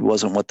speed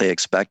wasn't what they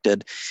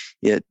expected.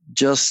 It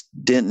just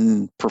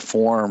didn't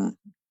perform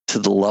to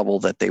the level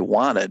that they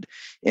wanted.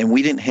 And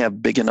we didn't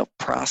have big enough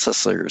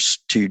processors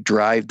to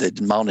drive the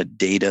amount of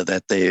data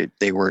that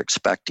they were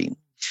expecting.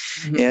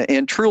 Mm-hmm.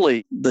 And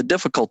truly, the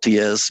difficulty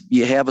is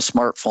you have a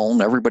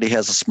smartphone, everybody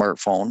has a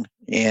smartphone,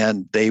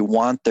 and they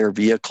want their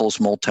vehicles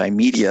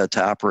multimedia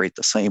to operate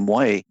the same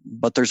way.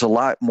 But there's a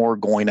lot more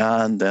going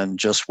on than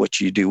just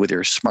what you do with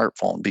your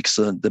smartphone, because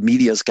the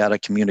media's got to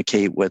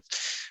communicate with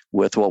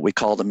what we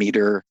call the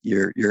meter,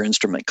 your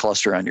instrument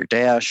cluster on your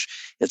dash.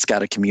 It's got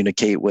to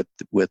communicate with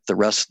the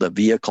rest of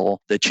the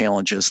vehicle, the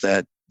challenges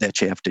that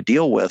you have to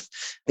deal with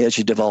as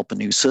you develop a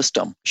new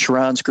system.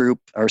 Sharon's group,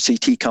 our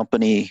CT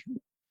company,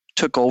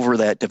 took over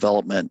that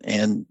development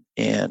and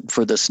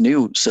for this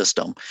new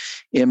system.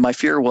 And my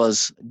fear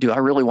was, do I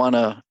really want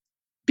to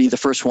be the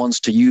first ones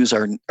to use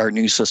our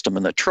new system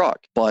in the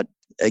truck? But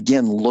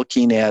again,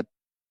 looking at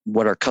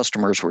what our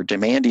customers were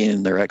demanding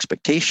and their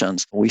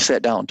expectations, we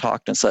sat down and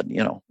talked and said,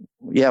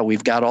 yeah,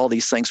 we've got all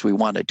these things we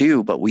want to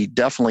do, but we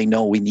definitely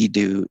know we need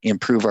to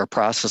improve our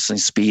processing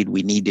speed.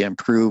 We need to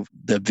improve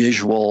the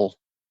visual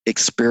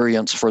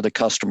experience for the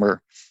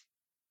customer.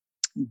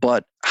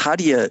 But how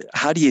do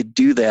you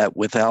do that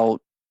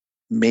without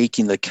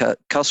making the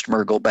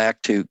customer go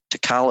back to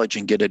college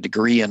and get a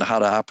degree in how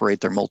to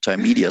operate their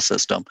multimedia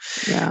system?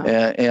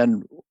 Yeah.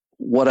 And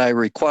what I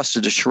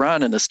requested to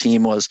Sharon and this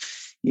team was,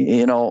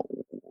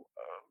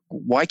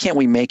 why can't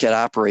we make it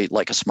operate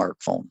like a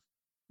smartphone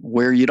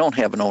where you don't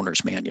have an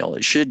owner's manual?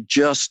 It should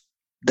just,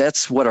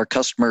 that's what our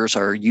customers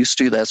are used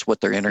to. That's what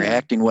they're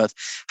interacting with.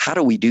 How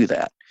do we do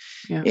that?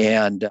 Yeah.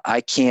 And I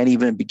can't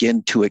even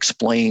begin to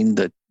explain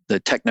the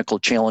technical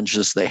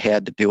challenges they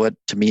had to do it.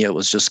 To me, it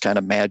was just kind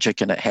of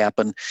magic and it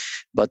happened.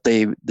 But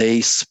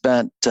they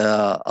spent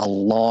a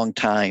long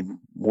time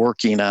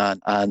working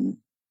on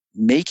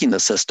making the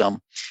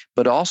system,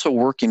 but also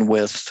working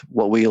with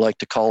what we like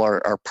to call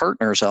our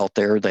partners out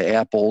there, the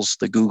Apples,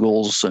 the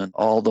Googles, and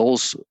all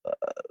those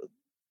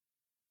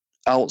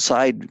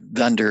outside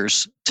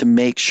vendors to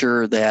make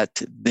sure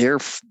that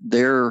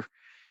their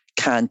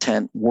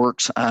content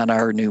works on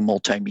our new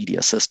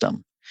multimedia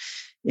system.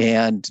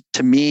 And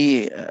to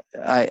me,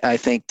 I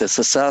think the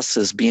success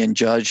is being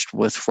judged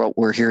with what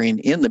we're hearing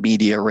in the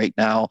media right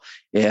now,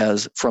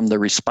 as from the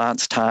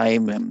response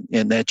time,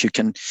 and that you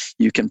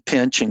can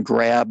pinch and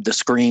grab the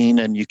screen,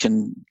 and you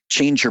can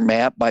change your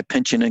map by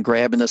pinching and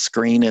grabbing the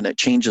screen, and it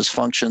changes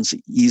functions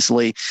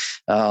easily.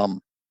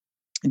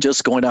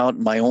 Just going out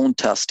in my own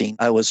testing,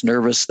 I was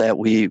nervous that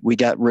we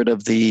got rid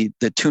of the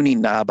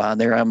tuning knob on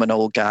there. I'm an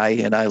old guy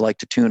and I like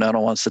to tune. I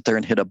don't want to sit there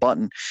and hit a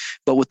button.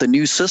 But with the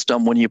new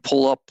system, when you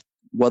pull up,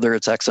 whether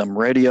it's XM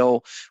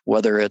radio,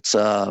 whether it's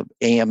AM,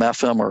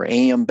 FM, or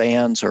AM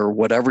bands, or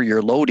whatever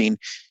you're loading,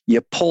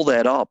 you pull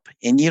that up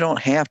and you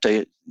don't have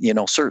to,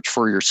 search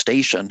for your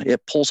station.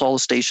 It pulls all the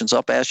stations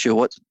up, asks you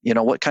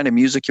what kind of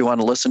music you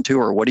want to listen to,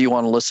 or what do you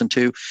want to listen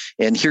to,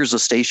 and here's the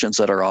stations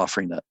that are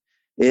offering it.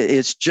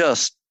 It's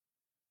just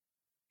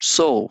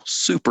so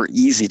super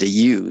easy to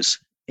use,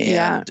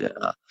 and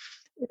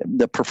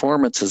the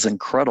performance is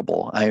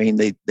incredible. I mean,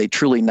 they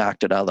truly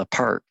knocked it out of the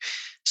park.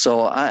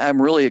 So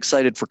I'm really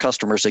excited for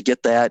customers to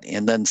get that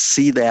and then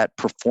see that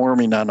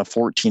performing on a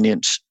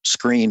 14-inch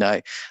screen.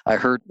 I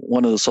heard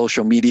one of the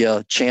social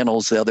media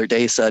channels the other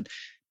day said,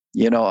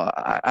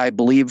 I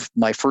believe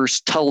my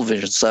first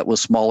television set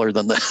was smaller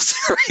than this.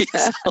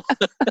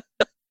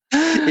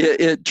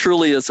 It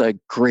truly is a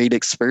great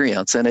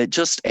experience, and it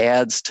just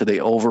adds to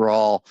the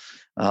overall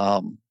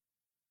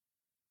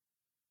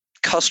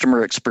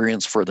customer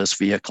experience for this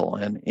vehicle.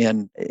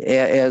 And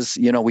as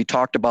we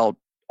talked about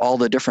all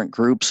the different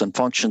groups and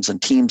functions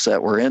and teams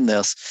that were in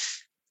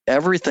this,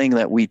 everything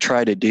that we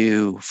tried to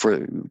do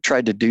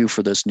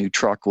for this new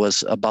truck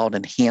was about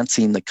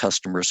enhancing the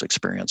customer's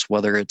experience,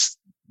 whether it's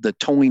the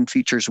towing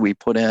features we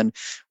put in,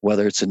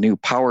 whether it's a new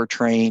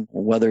powertrain,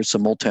 whether it's a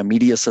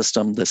multimedia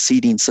system, the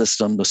seating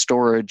system, the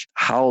storage,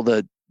 how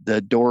the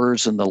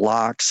doors and the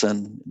locks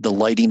and the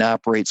lighting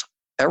operates.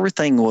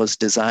 Everything was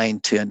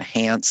designed to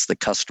enhance the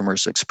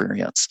customer's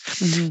experience.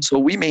 Mm-hmm. So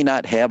we may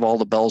not have all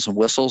the bells and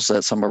whistles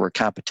that some of our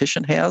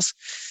competition has,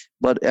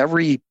 but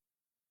every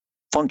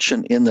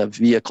function in the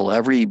vehicle,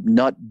 every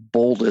nut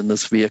bolt in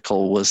this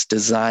vehicle was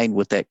designed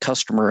with that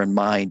customer in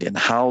mind, and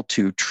how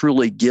to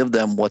truly give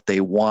them what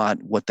they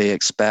want, what they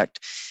expect,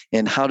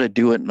 and how to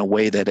do it in a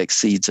way that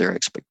exceeds their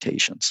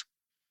expectations.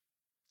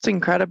 It's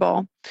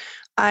incredible.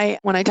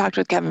 When I talked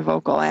with Kevin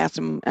Vogel, I asked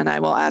him, and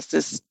I will ask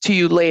this to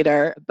you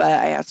later, but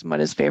I asked him what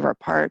his favorite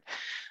part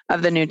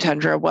of the new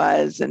Tundra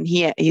was. And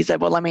he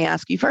said, well, let me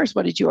ask you first,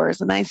 what is yours?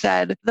 And I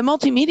said, the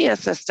multimedia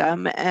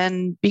system.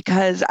 And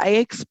because I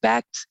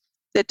expect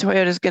that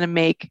Toyota is going to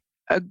make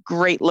a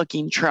great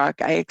looking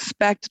truck. I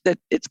expect that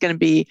it's going to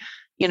be,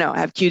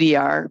 have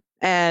QDR.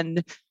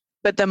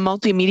 But the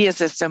multimedia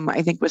system,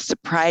 I think, was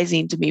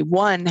surprising to me.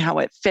 One, how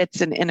it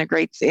fits and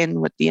integrates in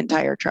with the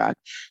entire truck.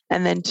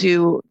 And then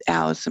two,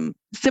 how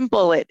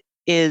simple it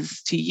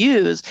is to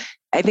use.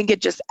 I think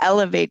it just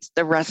elevates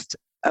the rest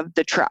of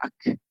the truck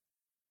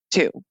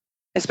too,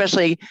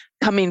 especially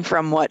coming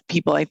from what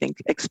people, I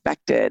think,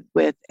 expected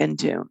with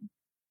Entune.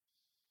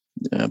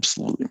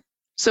 Absolutely.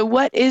 So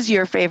what is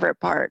your favorite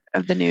part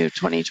of the new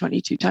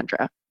 2022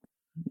 Tundra?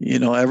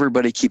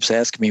 Everybody keeps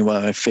asking me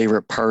what my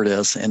favorite part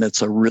is, and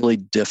it's a really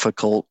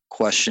difficult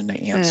question to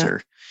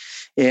answer.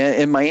 Yeah.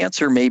 And my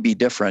answer may be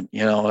different.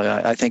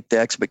 I think the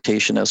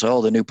expectation is,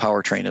 the new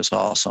powertrain is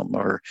awesome,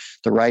 or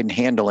the ride and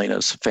handling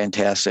is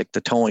fantastic,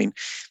 the towing.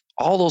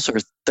 All those are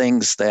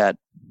things that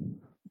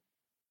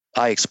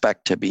I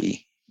expect to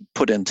be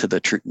put into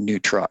the new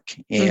truck,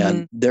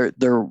 and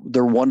they're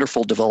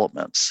wonderful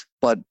developments.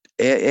 But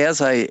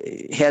as I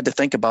had to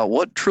think about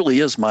what truly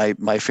is my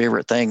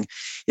favorite thing,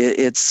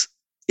 it's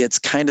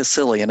kind of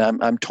silly, and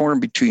I'm torn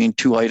between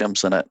two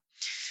items in it.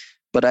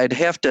 But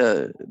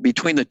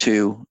between the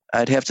two,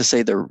 I'd have to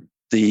say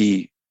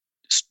the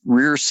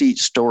rear seat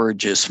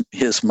storage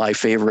is my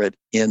favorite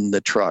in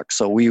the truck.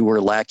 So we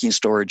were lacking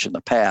storage in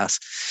the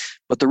past,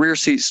 but the rear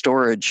seat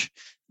storage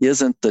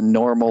isn't the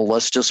normal,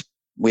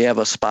 we have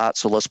a spot,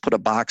 so let's put a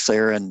box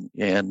there,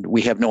 and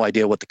we have no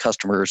idea what the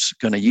customer is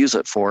going to use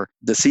it for.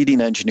 The seating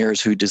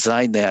engineers who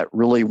designed that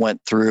really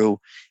went through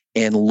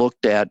and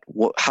looked at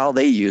how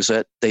they use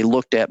it. They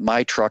looked at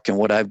my truck and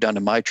what I've done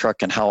in my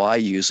truck and how I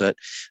use it.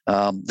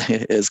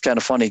 It's kind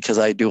of funny because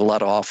I do a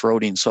lot of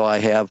off-roading, so I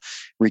have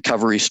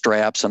recovery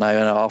straps, and I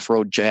have an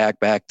off-road jack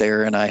back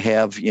there, and I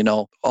have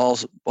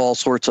all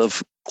sorts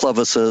of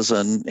clevises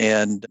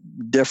and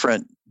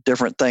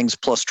different things,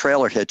 plus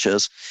trailer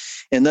hitches.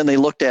 And then they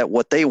looked at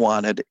what they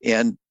wanted,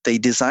 and they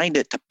designed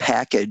it to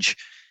package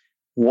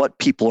what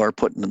people are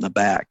putting in the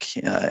back,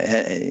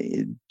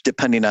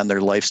 depending on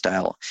their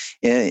lifestyle.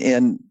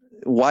 And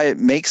why it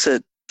makes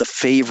it the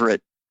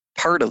favorite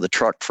part of the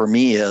truck for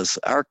me is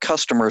our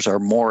customers are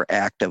more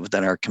active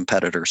than our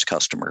competitors'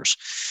 customers.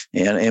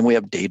 And we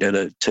have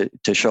data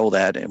to show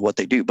that and what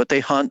they do. But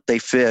they hunt, they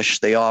fish,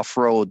 they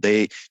off-road,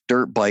 they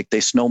dirt bike, they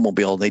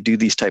snowmobile, they do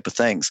these type of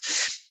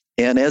things.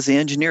 And as the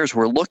engineers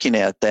were looking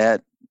at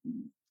that,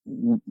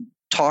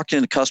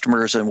 talking to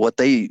customers and what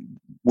they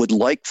would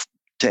like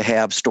to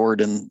have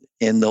stored in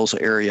those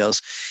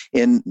areas.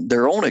 In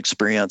their own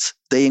experience,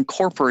 they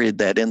incorporated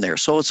that in there.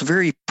 So it's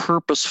very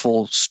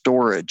purposeful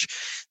storage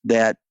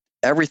that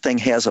everything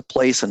has a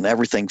place and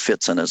everything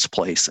fits in its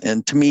place.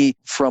 And to me,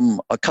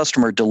 from a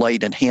customer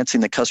delight,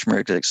 enhancing the customer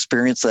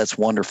experience, that's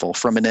wonderful.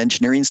 From an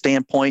engineering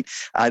standpoint,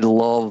 I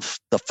love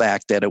the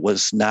fact that it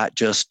was not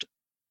just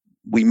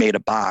we made a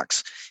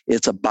box.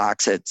 It's a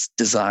box that's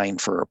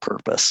designed for a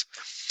purpose.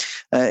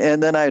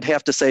 And then I'd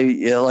have to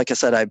say, like I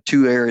said, I have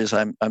two areas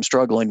I'm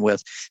struggling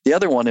with. The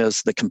other one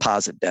is the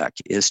composite deck.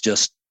 It's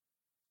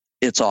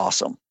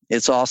awesome.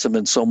 It's awesome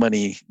in so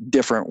many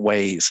different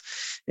ways.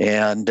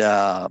 And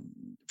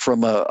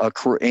from a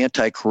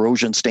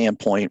anti-corrosion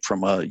standpoint,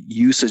 from a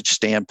usage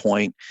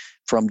standpoint,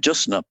 from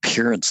just an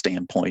appearance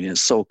standpoint,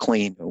 it's so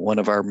clean. One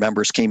of our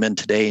members came in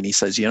today and he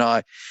says,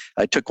 I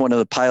took one of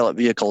the pilot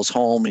vehicles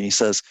home, and he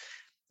says,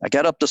 I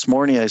got up this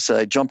morning,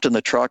 I jumped in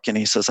the truck, and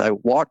he says, I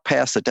walked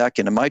past the deck,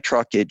 and in my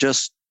truck,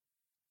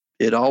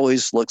 it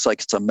always looks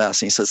like it's a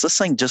mess. And he says, this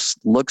thing just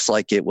looks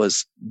like it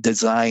was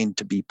designed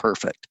to be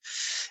perfect.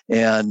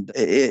 And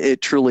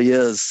it truly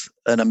is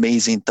an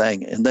amazing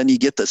thing. And then you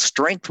get the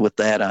strength with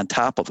that on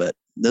top of it.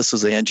 This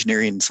is the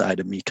engineering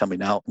side of me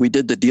coming out. We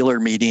did the dealer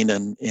meeting,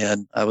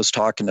 and I was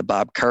talking to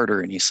Bob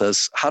Carter, and he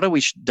says, how do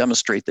we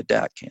demonstrate the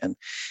deck? And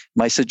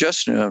my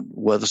suggestion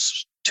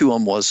to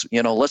him was,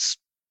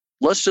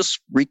 let's just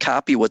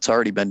recopy what's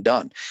already been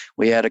done.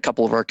 We had a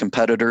couple of our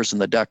competitors in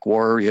the deck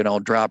war,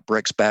 drop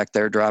bricks back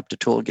there, dropped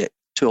a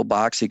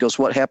toolbox. He goes,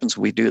 what happens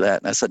when we do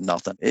that? And I said,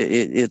 nothing.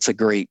 It's a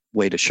great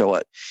way to show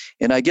it.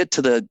 And I get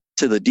to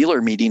the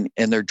dealer meeting,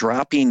 and they're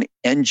dropping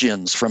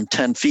engines from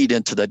 10 feet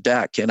into the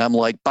deck. And I'm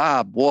like,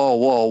 Bob,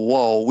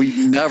 whoa.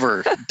 We've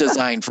never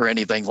designed for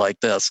anything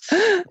like this.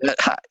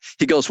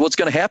 He goes, what's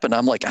going to happen?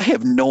 I'm like, I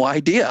have no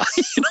idea.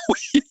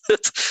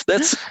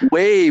 That's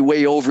way,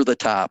 way over the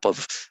top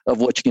of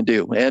what you can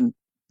do. And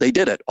they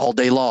did it all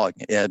day long,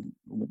 and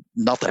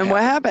nothing. And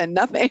what happened?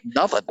 Nothing.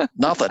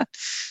 Nothing.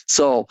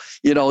 So,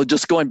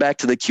 just going back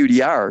to the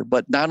QDR,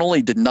 but not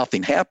only did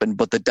nothing happen,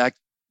 but the deck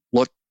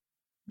looked,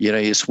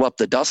 you swept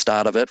the dust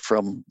out of it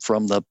from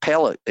the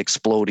pallet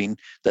exploding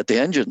that the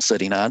engine's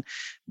sitting on,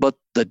 but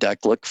the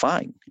deck looked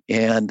fine.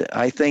 And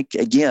I think,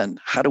 again,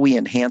 how do we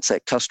enhance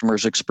that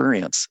customer's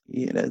experience?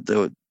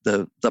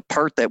 The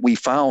part that we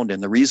found,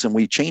 and the reason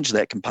we changed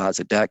that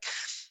composite deck,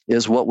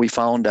 is what we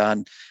found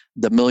on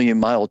the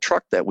 1,000,000-mile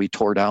truck that we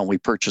tore down, we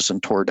purchased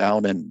and tore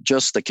down, and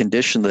just the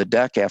condition of the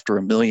deck after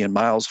 1,000,000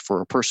 miles for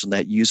a person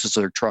that uses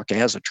their truck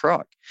as a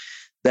truck.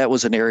 That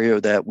was an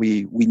area that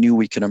we knew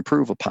we could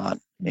improve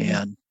upon.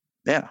 And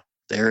yeah,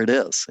 there it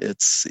is.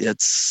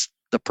 It's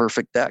the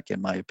perfect deck,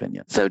 in my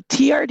opinion. So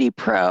TRD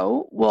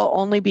Pro will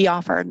only be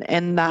offered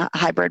in the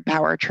hybrid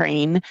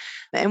powertrain.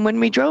 And when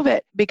we drove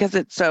it, because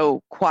it's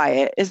so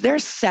quiet, is there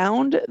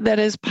sound that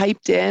is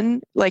piped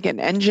in, like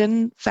an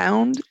engine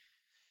sound?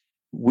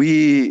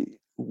 We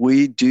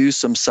do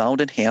some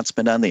sound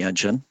enhancement on the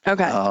engine.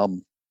 Okay.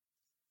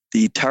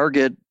 The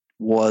target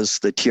was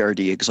the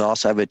TRD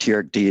exhaust. I have a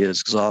TRD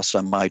exhaust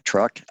on my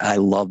truck. I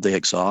love the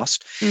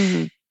exhaust.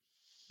 Mm-hmm.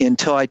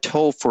 Until I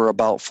tow for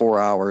about 4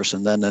 hours.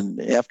 And then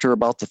after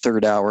about the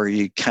third hour,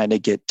 you kind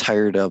of get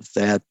tired of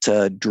that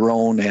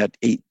drone at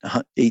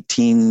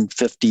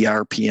 1850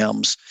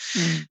 RPMs.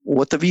 Mm.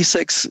 What the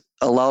V6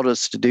 allowed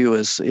us to do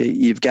is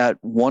you've got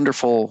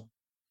wonderful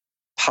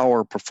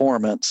power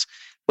performance,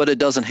 but it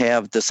doesn't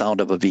have the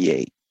sound of a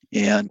V8.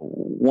 And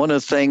one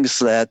of the things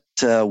that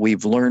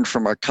we've learned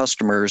from our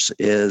customers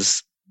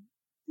is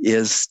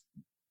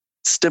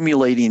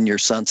stimulating your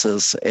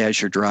senses as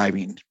you're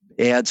driving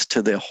adds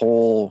to the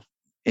whole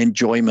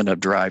enjoyment of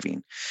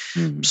driving.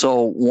 Mm-hmm.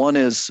 So one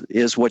is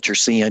what you're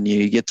seeing.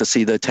 You get to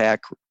see the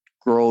tach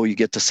grow, you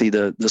get to see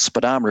the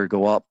speedometer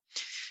go up,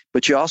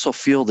 but you also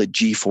feel the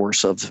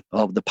G-force of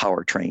the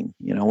powertrain.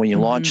 When you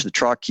launch the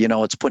truck,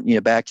 it's putting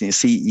you back,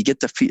 and you get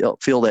to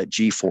feel that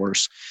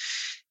G-force.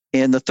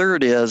 And the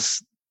third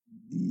is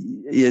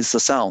the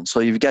sound. So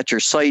you've got your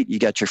sight, you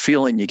got your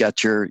feeling, you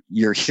got your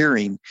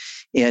hearing,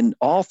 and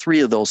all three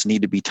of those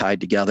need to be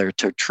tied together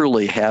to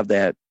truly have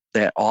that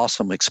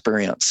awesome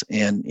experience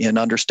and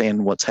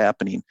understand what's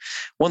happening.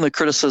 One of the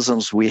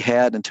criticisms we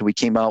had until we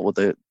came out with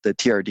the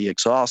TRD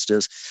exhaust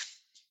is,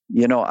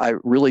 I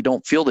really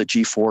don't feel the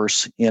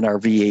G-force in our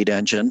V8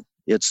 engine.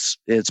 It's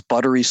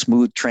buttery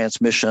smooth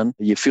transmission.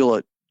 You feel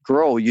it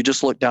grow. You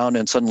just look down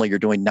and suddenly you're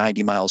doing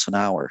 90 miles an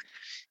hour.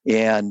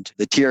 And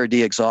the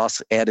TRD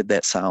exhaust added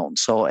that sound.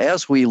 So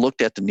as we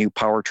looked at the new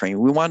powertrain,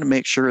 we wanted to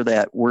make sure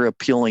that we're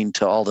appealing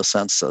to all the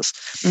senses.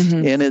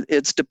 Mm-hmm. And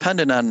it's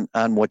dependent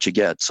on what you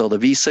get. So the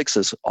V6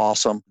 is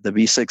awesome. The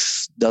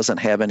V6 doesn't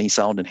have any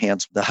sound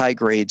enhancement. The high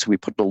grades, we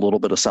put a little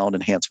bit of sound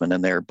enhancement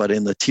in there. But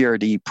in the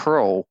TRD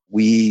Pro,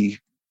 we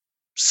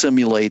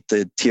simulate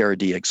the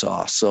TRD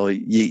exhaust. So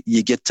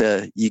you get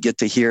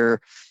to hear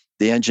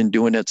the engine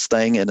doing its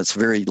thing, and it's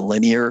very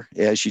linear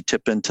as you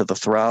tip into the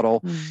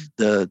throttle.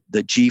 The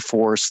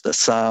G-force, the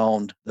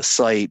sound, the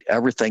sight,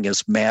 everything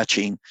is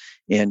matching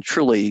and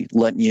truly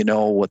letting you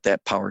know what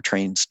that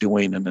powertrain's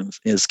doing and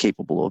is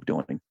capable of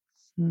doing.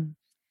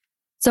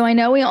 So I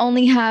know we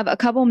only have a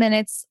couple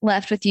minutes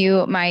left with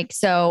you, Mike.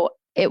 So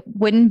it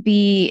wouldn't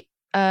be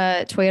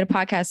a Toyota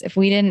podcast if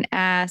we didn't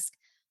ask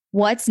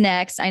what's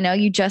next. I know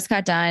you just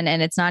got done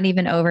and it's not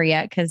even over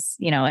yet because,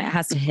 it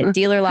has to hit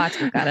dealer lots.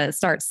 We've got to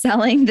start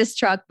selling this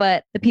truck,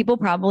 but the people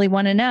probably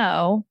want to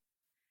know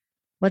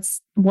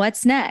what's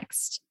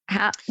next.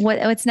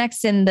 What's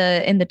next in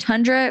the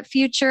Tundra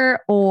future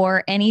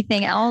or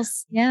anything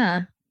else?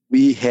 Yeah.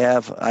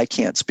 I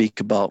can't speak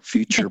about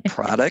future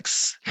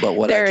products, but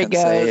what I can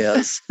say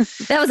is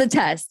that was a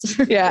test.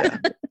 Yeah.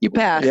 You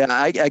passed. Yeah,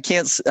 I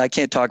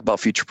can't talk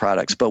about future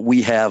products, but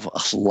we have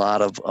a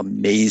lot of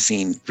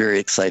amazing, very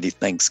exciting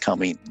things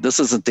coming. This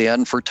isn't the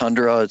end for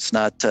Tundra. It's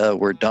not,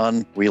 we're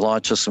done. We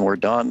launch this and we're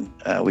done.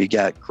 We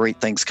got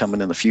great things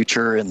coming in the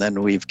future. And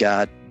then we've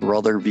got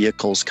other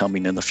vehicles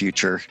coming in the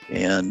future.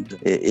 And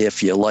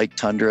if you like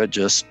Tundra,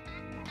 just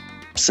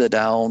sit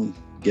down,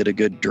 get a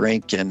good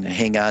drink, and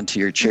hang on to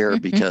your chair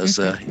because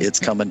it's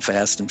coming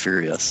fast and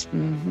furious.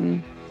 Mm-hmm.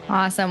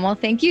 Awesome. Well,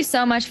 thank you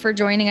so much for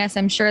joining us.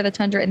 I'm sure the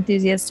Tundra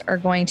enthusiasts are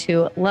going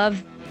to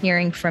love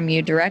hearing from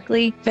you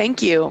directly.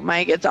 Thank you,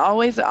 Mike. It's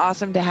always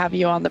awesome to have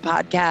you on the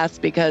podcast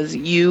because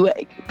you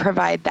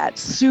provide that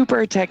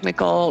super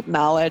technical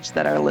knowledge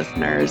that our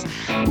listeners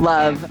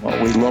love.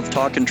 Well, we love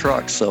talking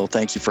trucks, so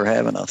thank you for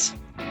having us.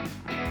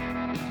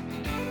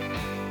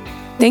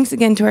 Thanks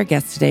again to our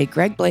guests today,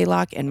 Greg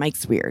Blaylock and Mike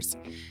Sweers.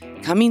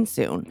 Coming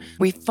soon,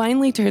 we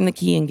finally turn the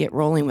key and get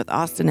rolling with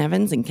Austin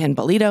Evans and Ken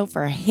Bolito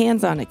for a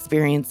hands-on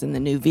experience in the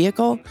new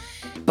vehicle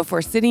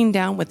before sitting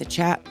down with a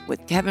chat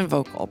with Kevin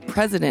Vogel,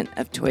 president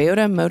of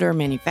Toyota Motor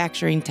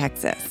Manufacturing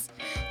Texas.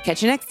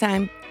 Catch you next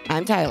time.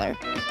 I'm Tyler.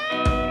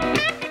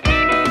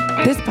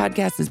 This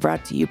podcast is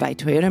brought to you by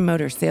Toyota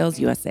Motor Sales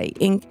USA,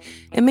 Inc.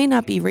 and may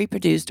not be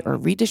reproduced or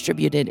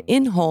redistributed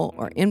in whole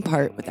or in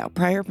part without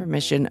prior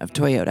permission of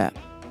Toyota.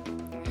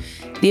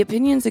 The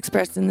opinions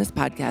expressed in this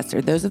podcast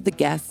are those of the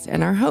guests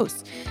and our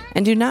hosts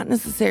and do not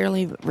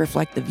necessarily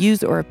reflect the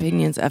views or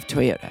opinions of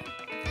Toyota.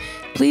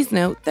 Please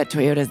note that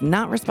Toyota is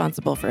not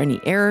responsible for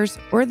any errors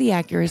or the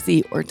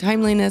accuracy or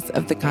timeliness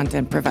of the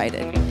content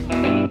provided.